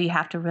also, you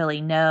have to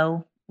really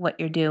know what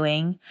you're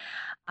doing.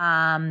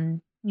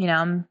 I'm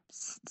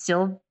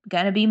still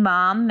going to be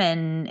mom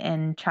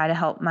and try to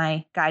help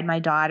guide my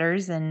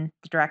daughters in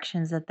the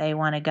directions that they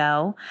want to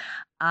go.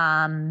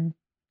 Um,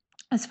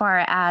 as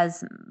far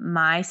as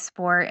my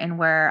sport and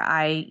where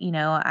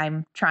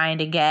I'm trying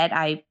to get,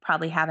 I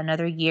probably have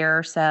another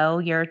year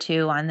or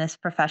two on this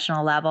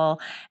professional level,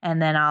 and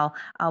then I'll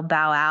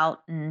bow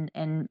out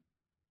and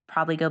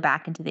probably go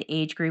back into the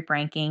age group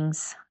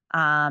rankings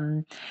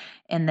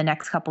in the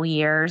next couple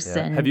years.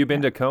 Yeah. Have And you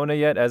been to Kona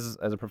yet as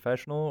a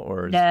professional,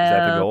 or is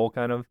that the no, goal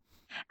kind of?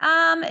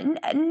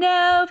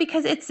 no,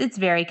 because it's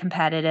very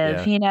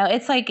competitive. Yeah.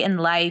 It's like in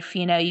life,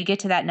 you get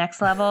to that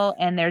next level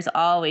and there's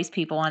always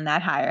people on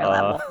that higher Uh,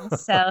 level.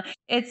 So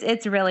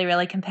it's really,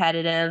 really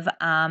competitive.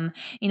 One,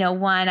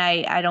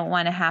 I don't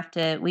want to have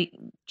to we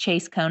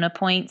chase Kona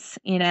points,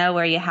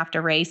 where you have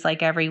to race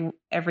like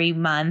every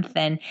month.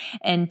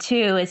 And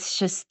two, it's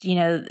just,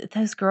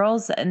 those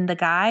girls and the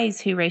guys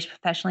who race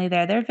professionally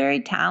there, they're very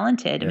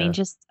talented. I mean, yeah.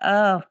 just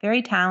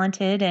very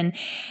talented, and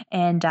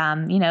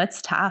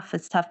it's tough.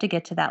 It's tough to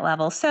get to that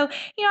level. So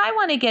I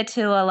want to get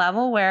to a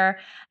level where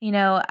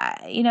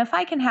if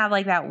I can have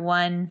like that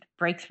one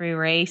breakthrough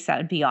race, that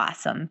would be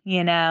awesome.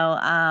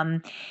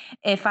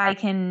 If I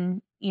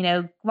can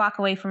walk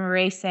away from a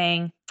race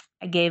saying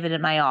I gave it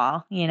my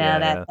all,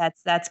 Yeah. Yeah.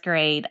 that's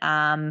great.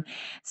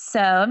 So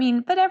I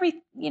mean, but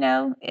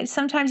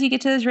sometimes you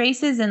get to those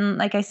races, and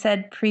like I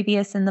said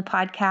previous in the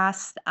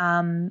podcast,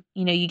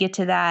 you get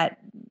to that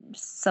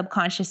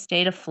subconscious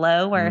state of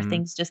flow where Hmm.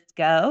 things just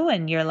go,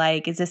 and you're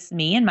like, is this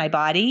me and my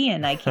body?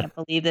 And I can't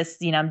believe this,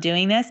 I'm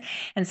doing this.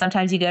 And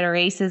sometimes you go to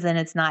races and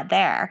it's not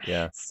there.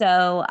 Yeah.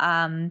 So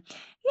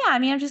yeah, I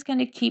mean, I'm just going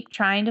to keep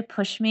trying to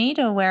push me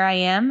to where I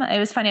am. It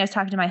was funny. I was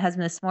talking to my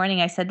husband this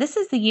morning. I said, this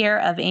is the year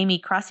of Amy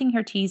crossing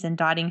her T's and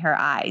dotting her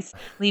I's,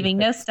 leaving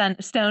no Nice.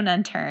 stone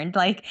unturned.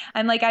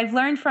 I've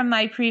learned from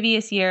my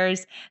previous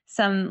years,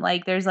 some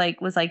like, there's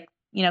like, was like,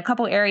 a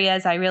couple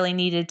areas I really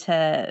needed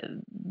to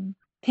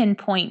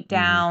pinpoint Hmm.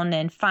 down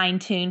and fine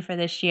tune for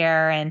this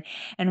year.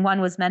 And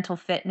one was mental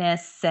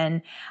fitness,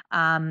 and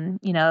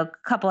a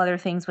couple other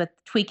things with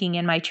tweaking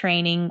in my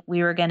training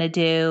we were going to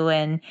do,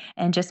 and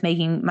just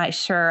making my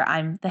sure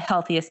I'm the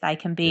healthiest I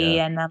can be.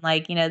 Yeah. And I'm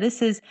like,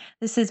 this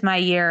is my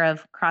year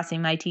of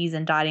crossing my T's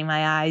and dotting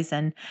my I's.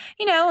 And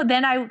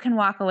then I can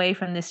walk away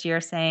from this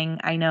year saying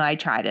I know I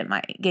tried it,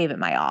 my gave it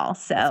my all.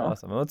 That's So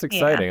awesome. Well, it's yeah,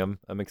 exciting.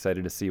 I'm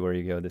excited to see where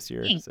you go this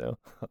year. thanks. So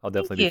I'll Thank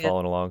definitely be you.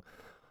 following along.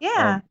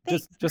 Yeah,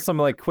 Just thanks. some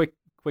like quick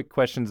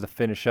questions to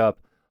finish up.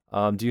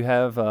 Do you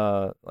have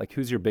like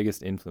who's your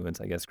biggest influence,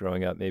 I guess,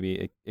 growing up?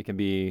 Maybe it can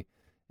be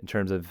in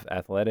terms of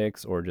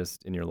athletics or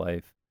just in your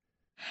life.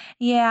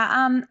 Yeah,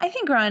 I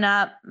think growing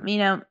up,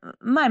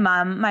 my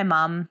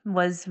mom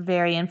was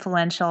very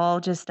influential,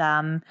 just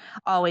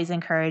always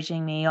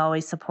encouraging me,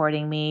 always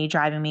supporting me,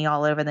 driving me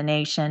all over the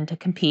nation to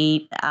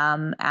compete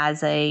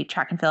as a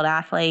track and field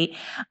athlete.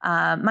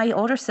 My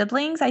older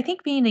siblings, I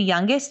think being the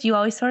youngest, you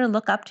always sort of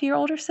look up to your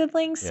older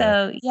siblings. Yeah.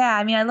 So yeah,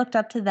 I mean, I looked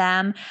up to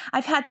them.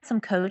 I've had some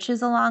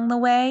coaches along the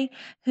way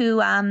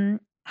who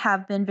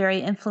have been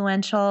very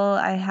influential.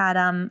 I had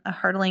a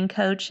hurdling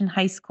coach in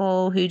high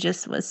school who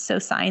just was so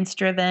science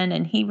driven,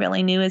 and he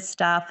really knew his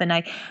stuff. And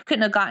I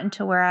couldn't have gotten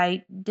to where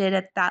I did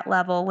at that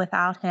level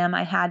without him.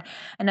 I had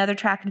another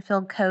track and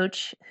field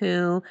coach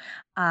who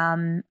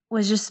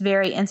was just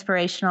very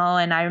inspirational.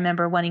 And I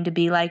remember wanting to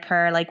be like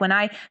her. Like when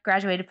I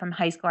graduated from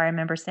high school, I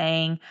remember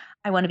saying,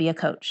 I want to be a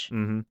coach.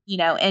 Hmm.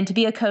 And to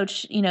be a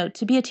coach,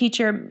 to be a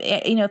teacher,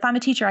 if I'm a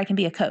teacher, I can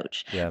be a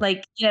coach. Yeah.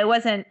 Like, it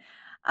wasn't,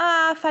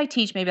 if I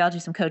teach, maybe I'll do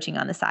some coaching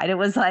on the side. It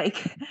was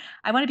like,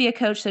 I want to be a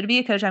coach. So to be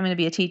a coach, I'm going to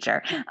be a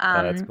teacher.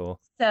 Oh, that's cool.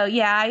 So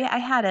yeah, I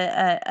had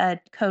a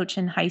coach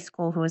in high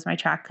school who was my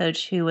track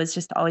coach, who was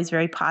just always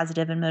very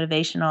positive and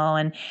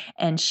motivational,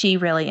 and she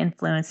really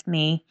influenced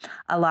me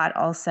a lot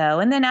also.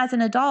 And then as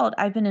an adult,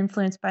 I've been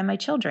influenced by my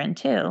children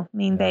too. I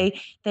mean, Yeah.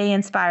 they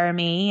inspire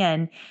me,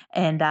 and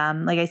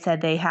like I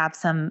said, they have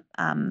some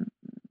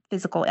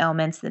physical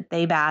ailments that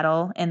they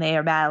battle and they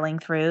are battling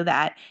through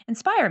that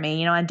inspire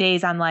me. On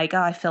days I'm like,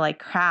 oh, I feel like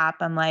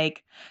crap. I'm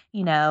like,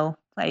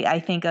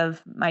 I think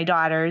of my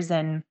daughters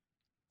and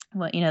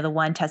what, the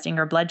one testing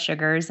her blood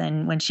sugars,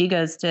 and when she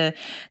goes to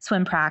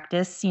swim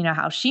practice,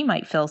 how she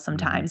might feel Hmm.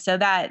 sometimes. So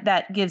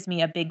that gives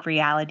me a big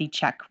reality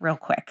check real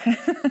quick.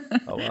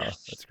 Oh wow,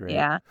 that's great.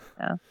 Yeah.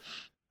 So.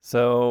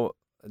 So,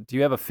 do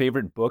you have a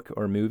favorite book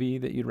or movie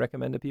that you'd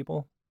recommend to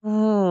people?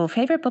 Ooh,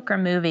 favorite book or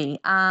movie?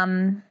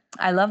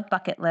 I love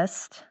Bucket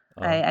List.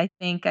 Uh, I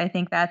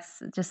think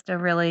that's just a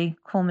really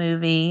cool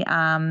movie.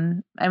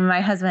 And my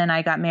husband and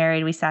I got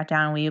married. We sat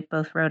down and we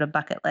both wrote a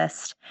bucket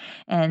list.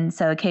 And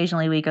so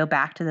occasionally we go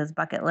back to those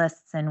bucket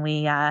lists and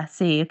we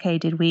see, okay,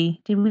 did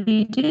we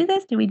do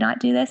this? Did we not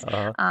do this?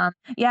 uh,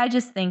 Yeah, I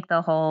just think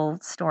the whole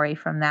story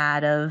from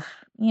that of,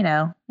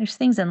 there's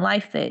things in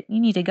life that you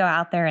need to go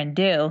out there and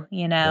do,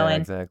 yeah,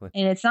 and exactly.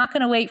 and it's not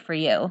going to wait for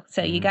you.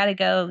 So you Hmm. got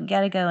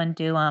to go and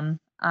do them.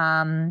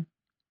 I'm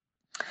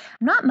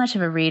not much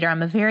of a reader.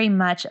 I'm a very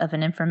much of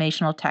an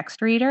informational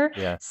text reader.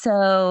 Yeah,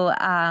 So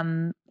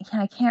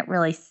I can't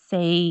really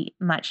say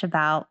much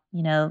about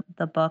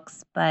the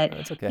books, but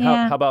that's okay. How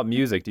yeah. how about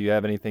music? Do you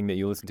have anything that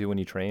you listen to when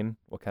you train?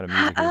 What kind of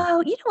music is?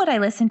 Oh, what I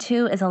listen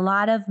to is a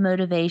lot of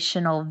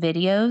motivational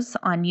videos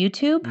on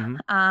YouTube.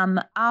 Hmm.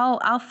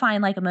 I'll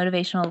find like a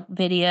motivational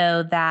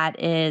video that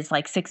is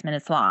like 6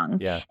 minutes long,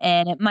 Yeah,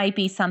 and it might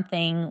be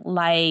something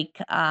like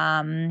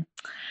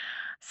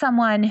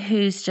someone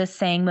who's just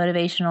saying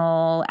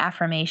motivational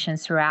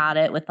affirmations throughout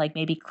it with like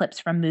maybe clips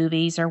from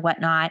movies or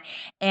whatnot.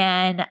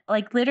 And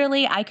like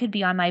literally, I could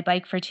be on my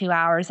bike for 2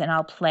 hours and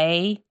I'll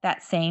play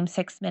that same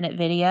 6-minute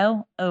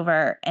video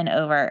over and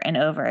over and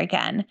over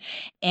again.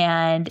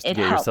 And just to it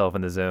get helps. yourself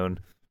in the zone.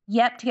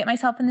 Yep, to get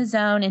myself in the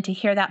zone and to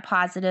hear the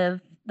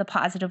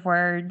positive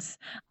words.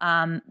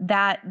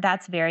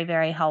 That's very,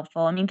 very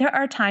helpful. I mean, there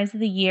are times of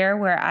the year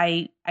where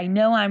I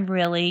know I'm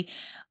really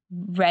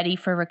ready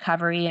for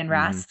recovery and Hmm.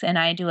 rest, and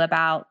I do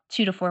about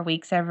 2 to 4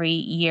 weeks every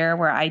year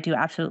where I do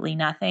absolutely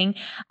nothing.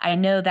 I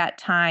know that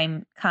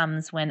time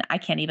comes when I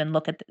can't even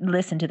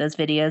listen to those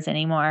videos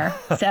anymore.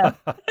 So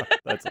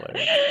That's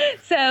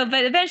hilarious.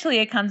 but eventually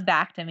it comes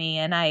back to me,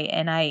 and I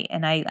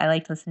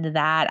like to listen to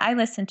that. I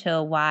listen to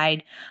a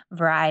wide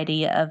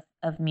variety of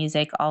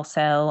music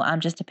also,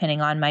 just depending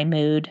on my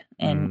mood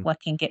and Hmm.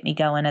 what can get me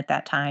going at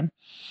that time.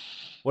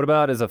 What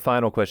about as a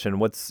final question?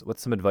 What's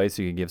some advice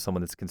you could give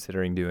someone that's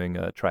considering doing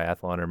a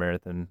triathlon or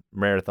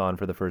marathon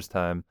for the first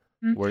time?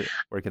 Mm.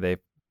 Where could they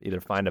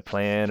either find a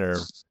plan or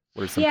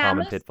what are some Yeah,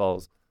 common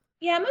pitfalls?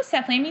 most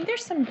definitely. I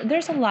mean,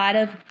 there's a lot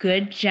of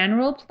good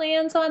general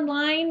plans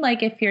online.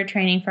 Like if you're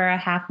training for a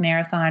half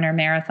marathon or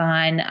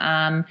marathon,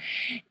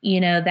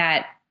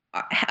 that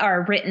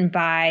are written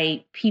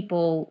by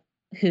people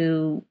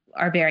who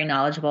are very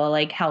knowledgeable.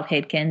 Like Health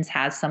Hidkins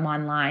has some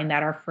online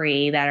that are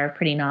free that are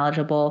pretty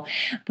knowledgeable.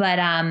 But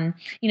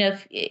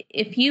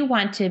if you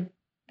want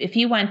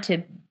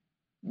to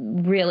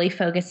really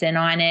focus in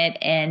on it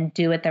and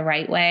do it the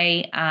right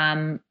way,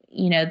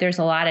 there's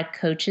a lot of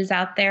coaches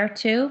out there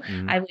too.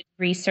 Mm-hmm. I would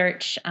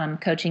research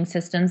coaching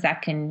systems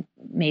that can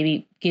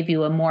maybe give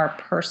you a more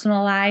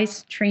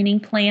personalized training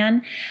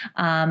plan.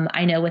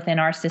 I know within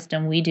our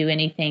system, we do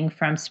anything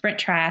from sprint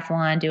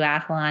triathlon,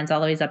 duathlons, all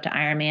the way up to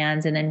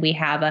Ironmans. And then we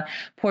have a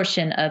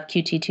portion of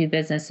QT2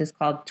 business is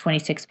called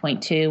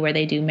 26.2, where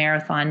they do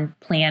marathon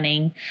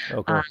planning.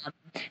 Oh, cool.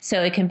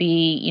 So it can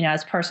be,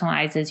 as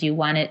personalized as you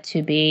want it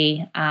to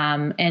be.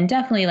 And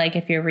definitely, like,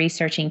 if you're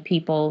researching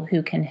people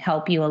who can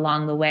help you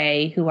along the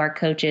way, who are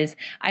coaches,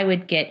 I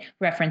would get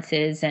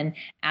references and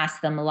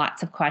ask them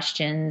lots of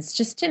questions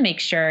just to make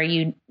sure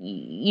you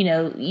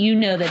know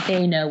that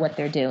they know what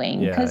they're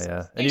doing.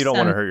 Yeah. And you don't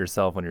want to hurt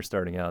yourself when you're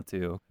starting out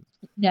too.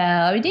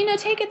 No,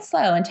 take it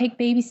slow and take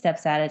baby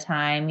steps at a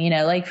time.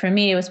 Like for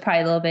me, it was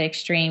probably a little bit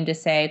extreme to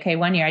say, okay,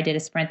 one year I did a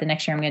sprint, the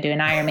next year I'm going to do an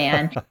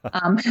Ironman.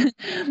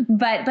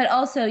 But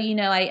also,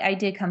 I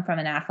did come from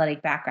an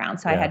athletic background,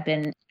 so I had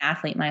been an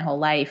athlete my whole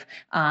life.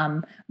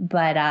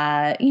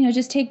 But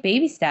just take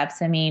baby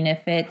steps. I mean,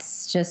 if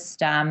it's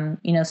just,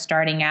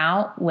 starting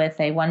out with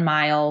a 1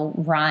 mile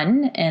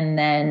run and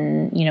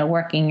then,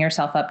 working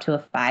yourself up to a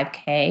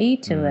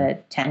 5K to a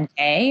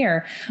 10K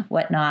or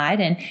whatnot.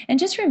 And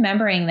just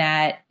remembering that,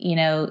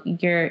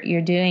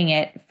 you're doing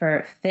it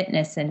for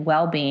fitness and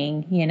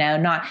well-being,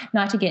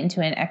 not to get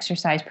into an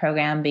exercise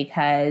program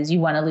because you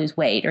want to lose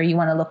weight or you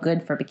want to look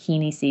good for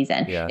bikini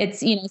season. Yeah.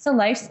 It's, it's a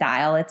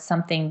lifestyle. It's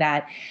something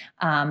that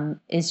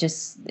it's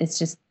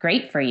just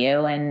great for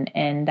you.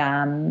 And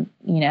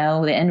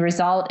the end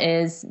result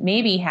is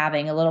maybe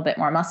having a little bit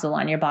more muscle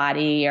on your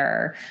body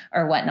or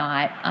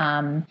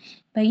whatnot.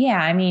 But yeah,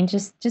 I mean,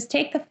 just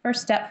take the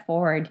first step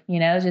forward,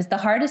 just the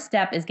hardest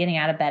step is getting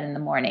out of bed in the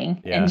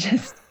morning and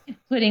just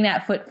putting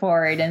that foot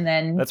forward. And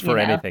then that's for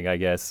anything, I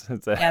guess.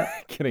 It's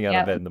getting out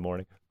of bed in the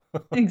morning.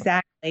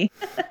 Exactly.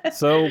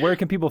 So where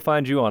can people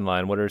find you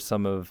online? What are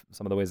some of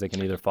the ways they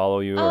can either follow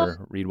you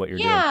or read what you're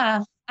doing?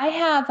 Yeah, I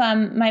have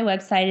my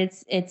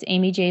website. It's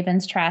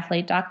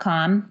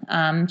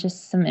amyjavenstriathlete.com.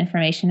 Just some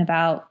information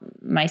about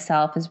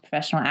myself as a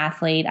professional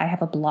athlete. I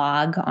have a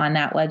blog on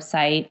that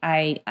website.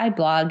 I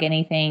blog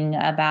anything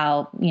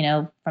about,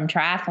 from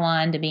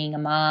triathlon to being a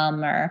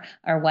mom or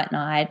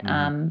whatnot.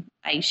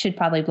 I should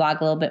probably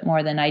blog a little bit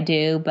more than I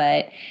do,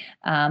 but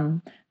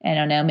I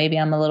don't know, maybe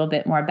I'm a little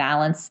bit more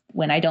balanced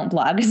when I don't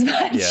blog as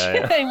much.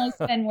 Yeah. I want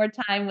to spend more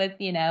time with,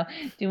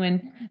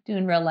 doing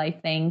real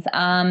life things.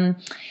 You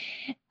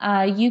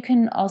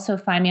can also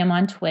find me. I'm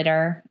on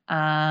Twitter.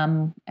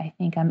 I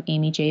think I'm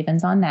Amy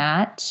Javens on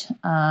that.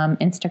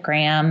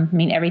 Instagram. I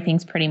mean,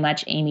 everything's pretty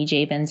much Amy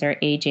Javens or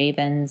A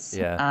Javens.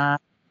 Yeah.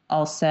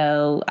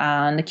 Also,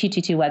 on the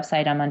QT2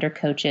 website, I'm under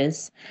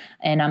coaches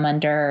and I'm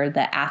under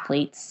the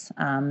athletes,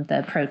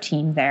 the pro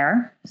team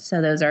there.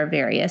 So those are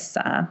various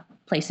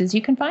places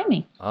you can find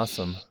me.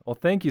 Awesome. Well,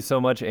 thank you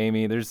so much,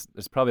 Amy. There's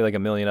probably like a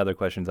million other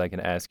questions I can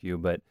ask you,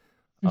 but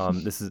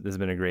this has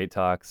been a great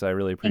talk. So I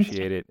really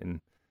appreciate it. And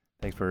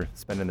thanks for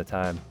spending the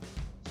time.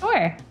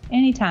 Sure.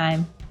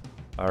 Anytime.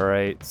 All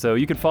right. So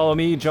you can follow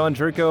me, John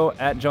Jurko,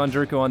 at John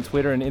Jurko on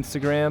Twitter and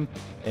Instagram,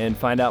 and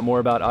find out more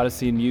about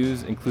Odyssey and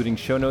Muse, including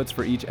show notes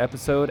for each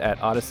episode at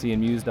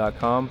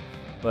odysseyandmuse.com.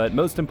 But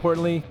most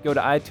importantly, go to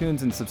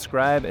iTunes and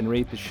subscribe and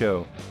rate the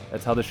show.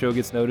 That's how the show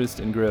gets noticed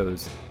and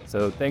grows.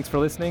 So thanks for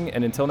listening,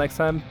 and until next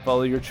time,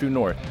 follow your true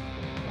north.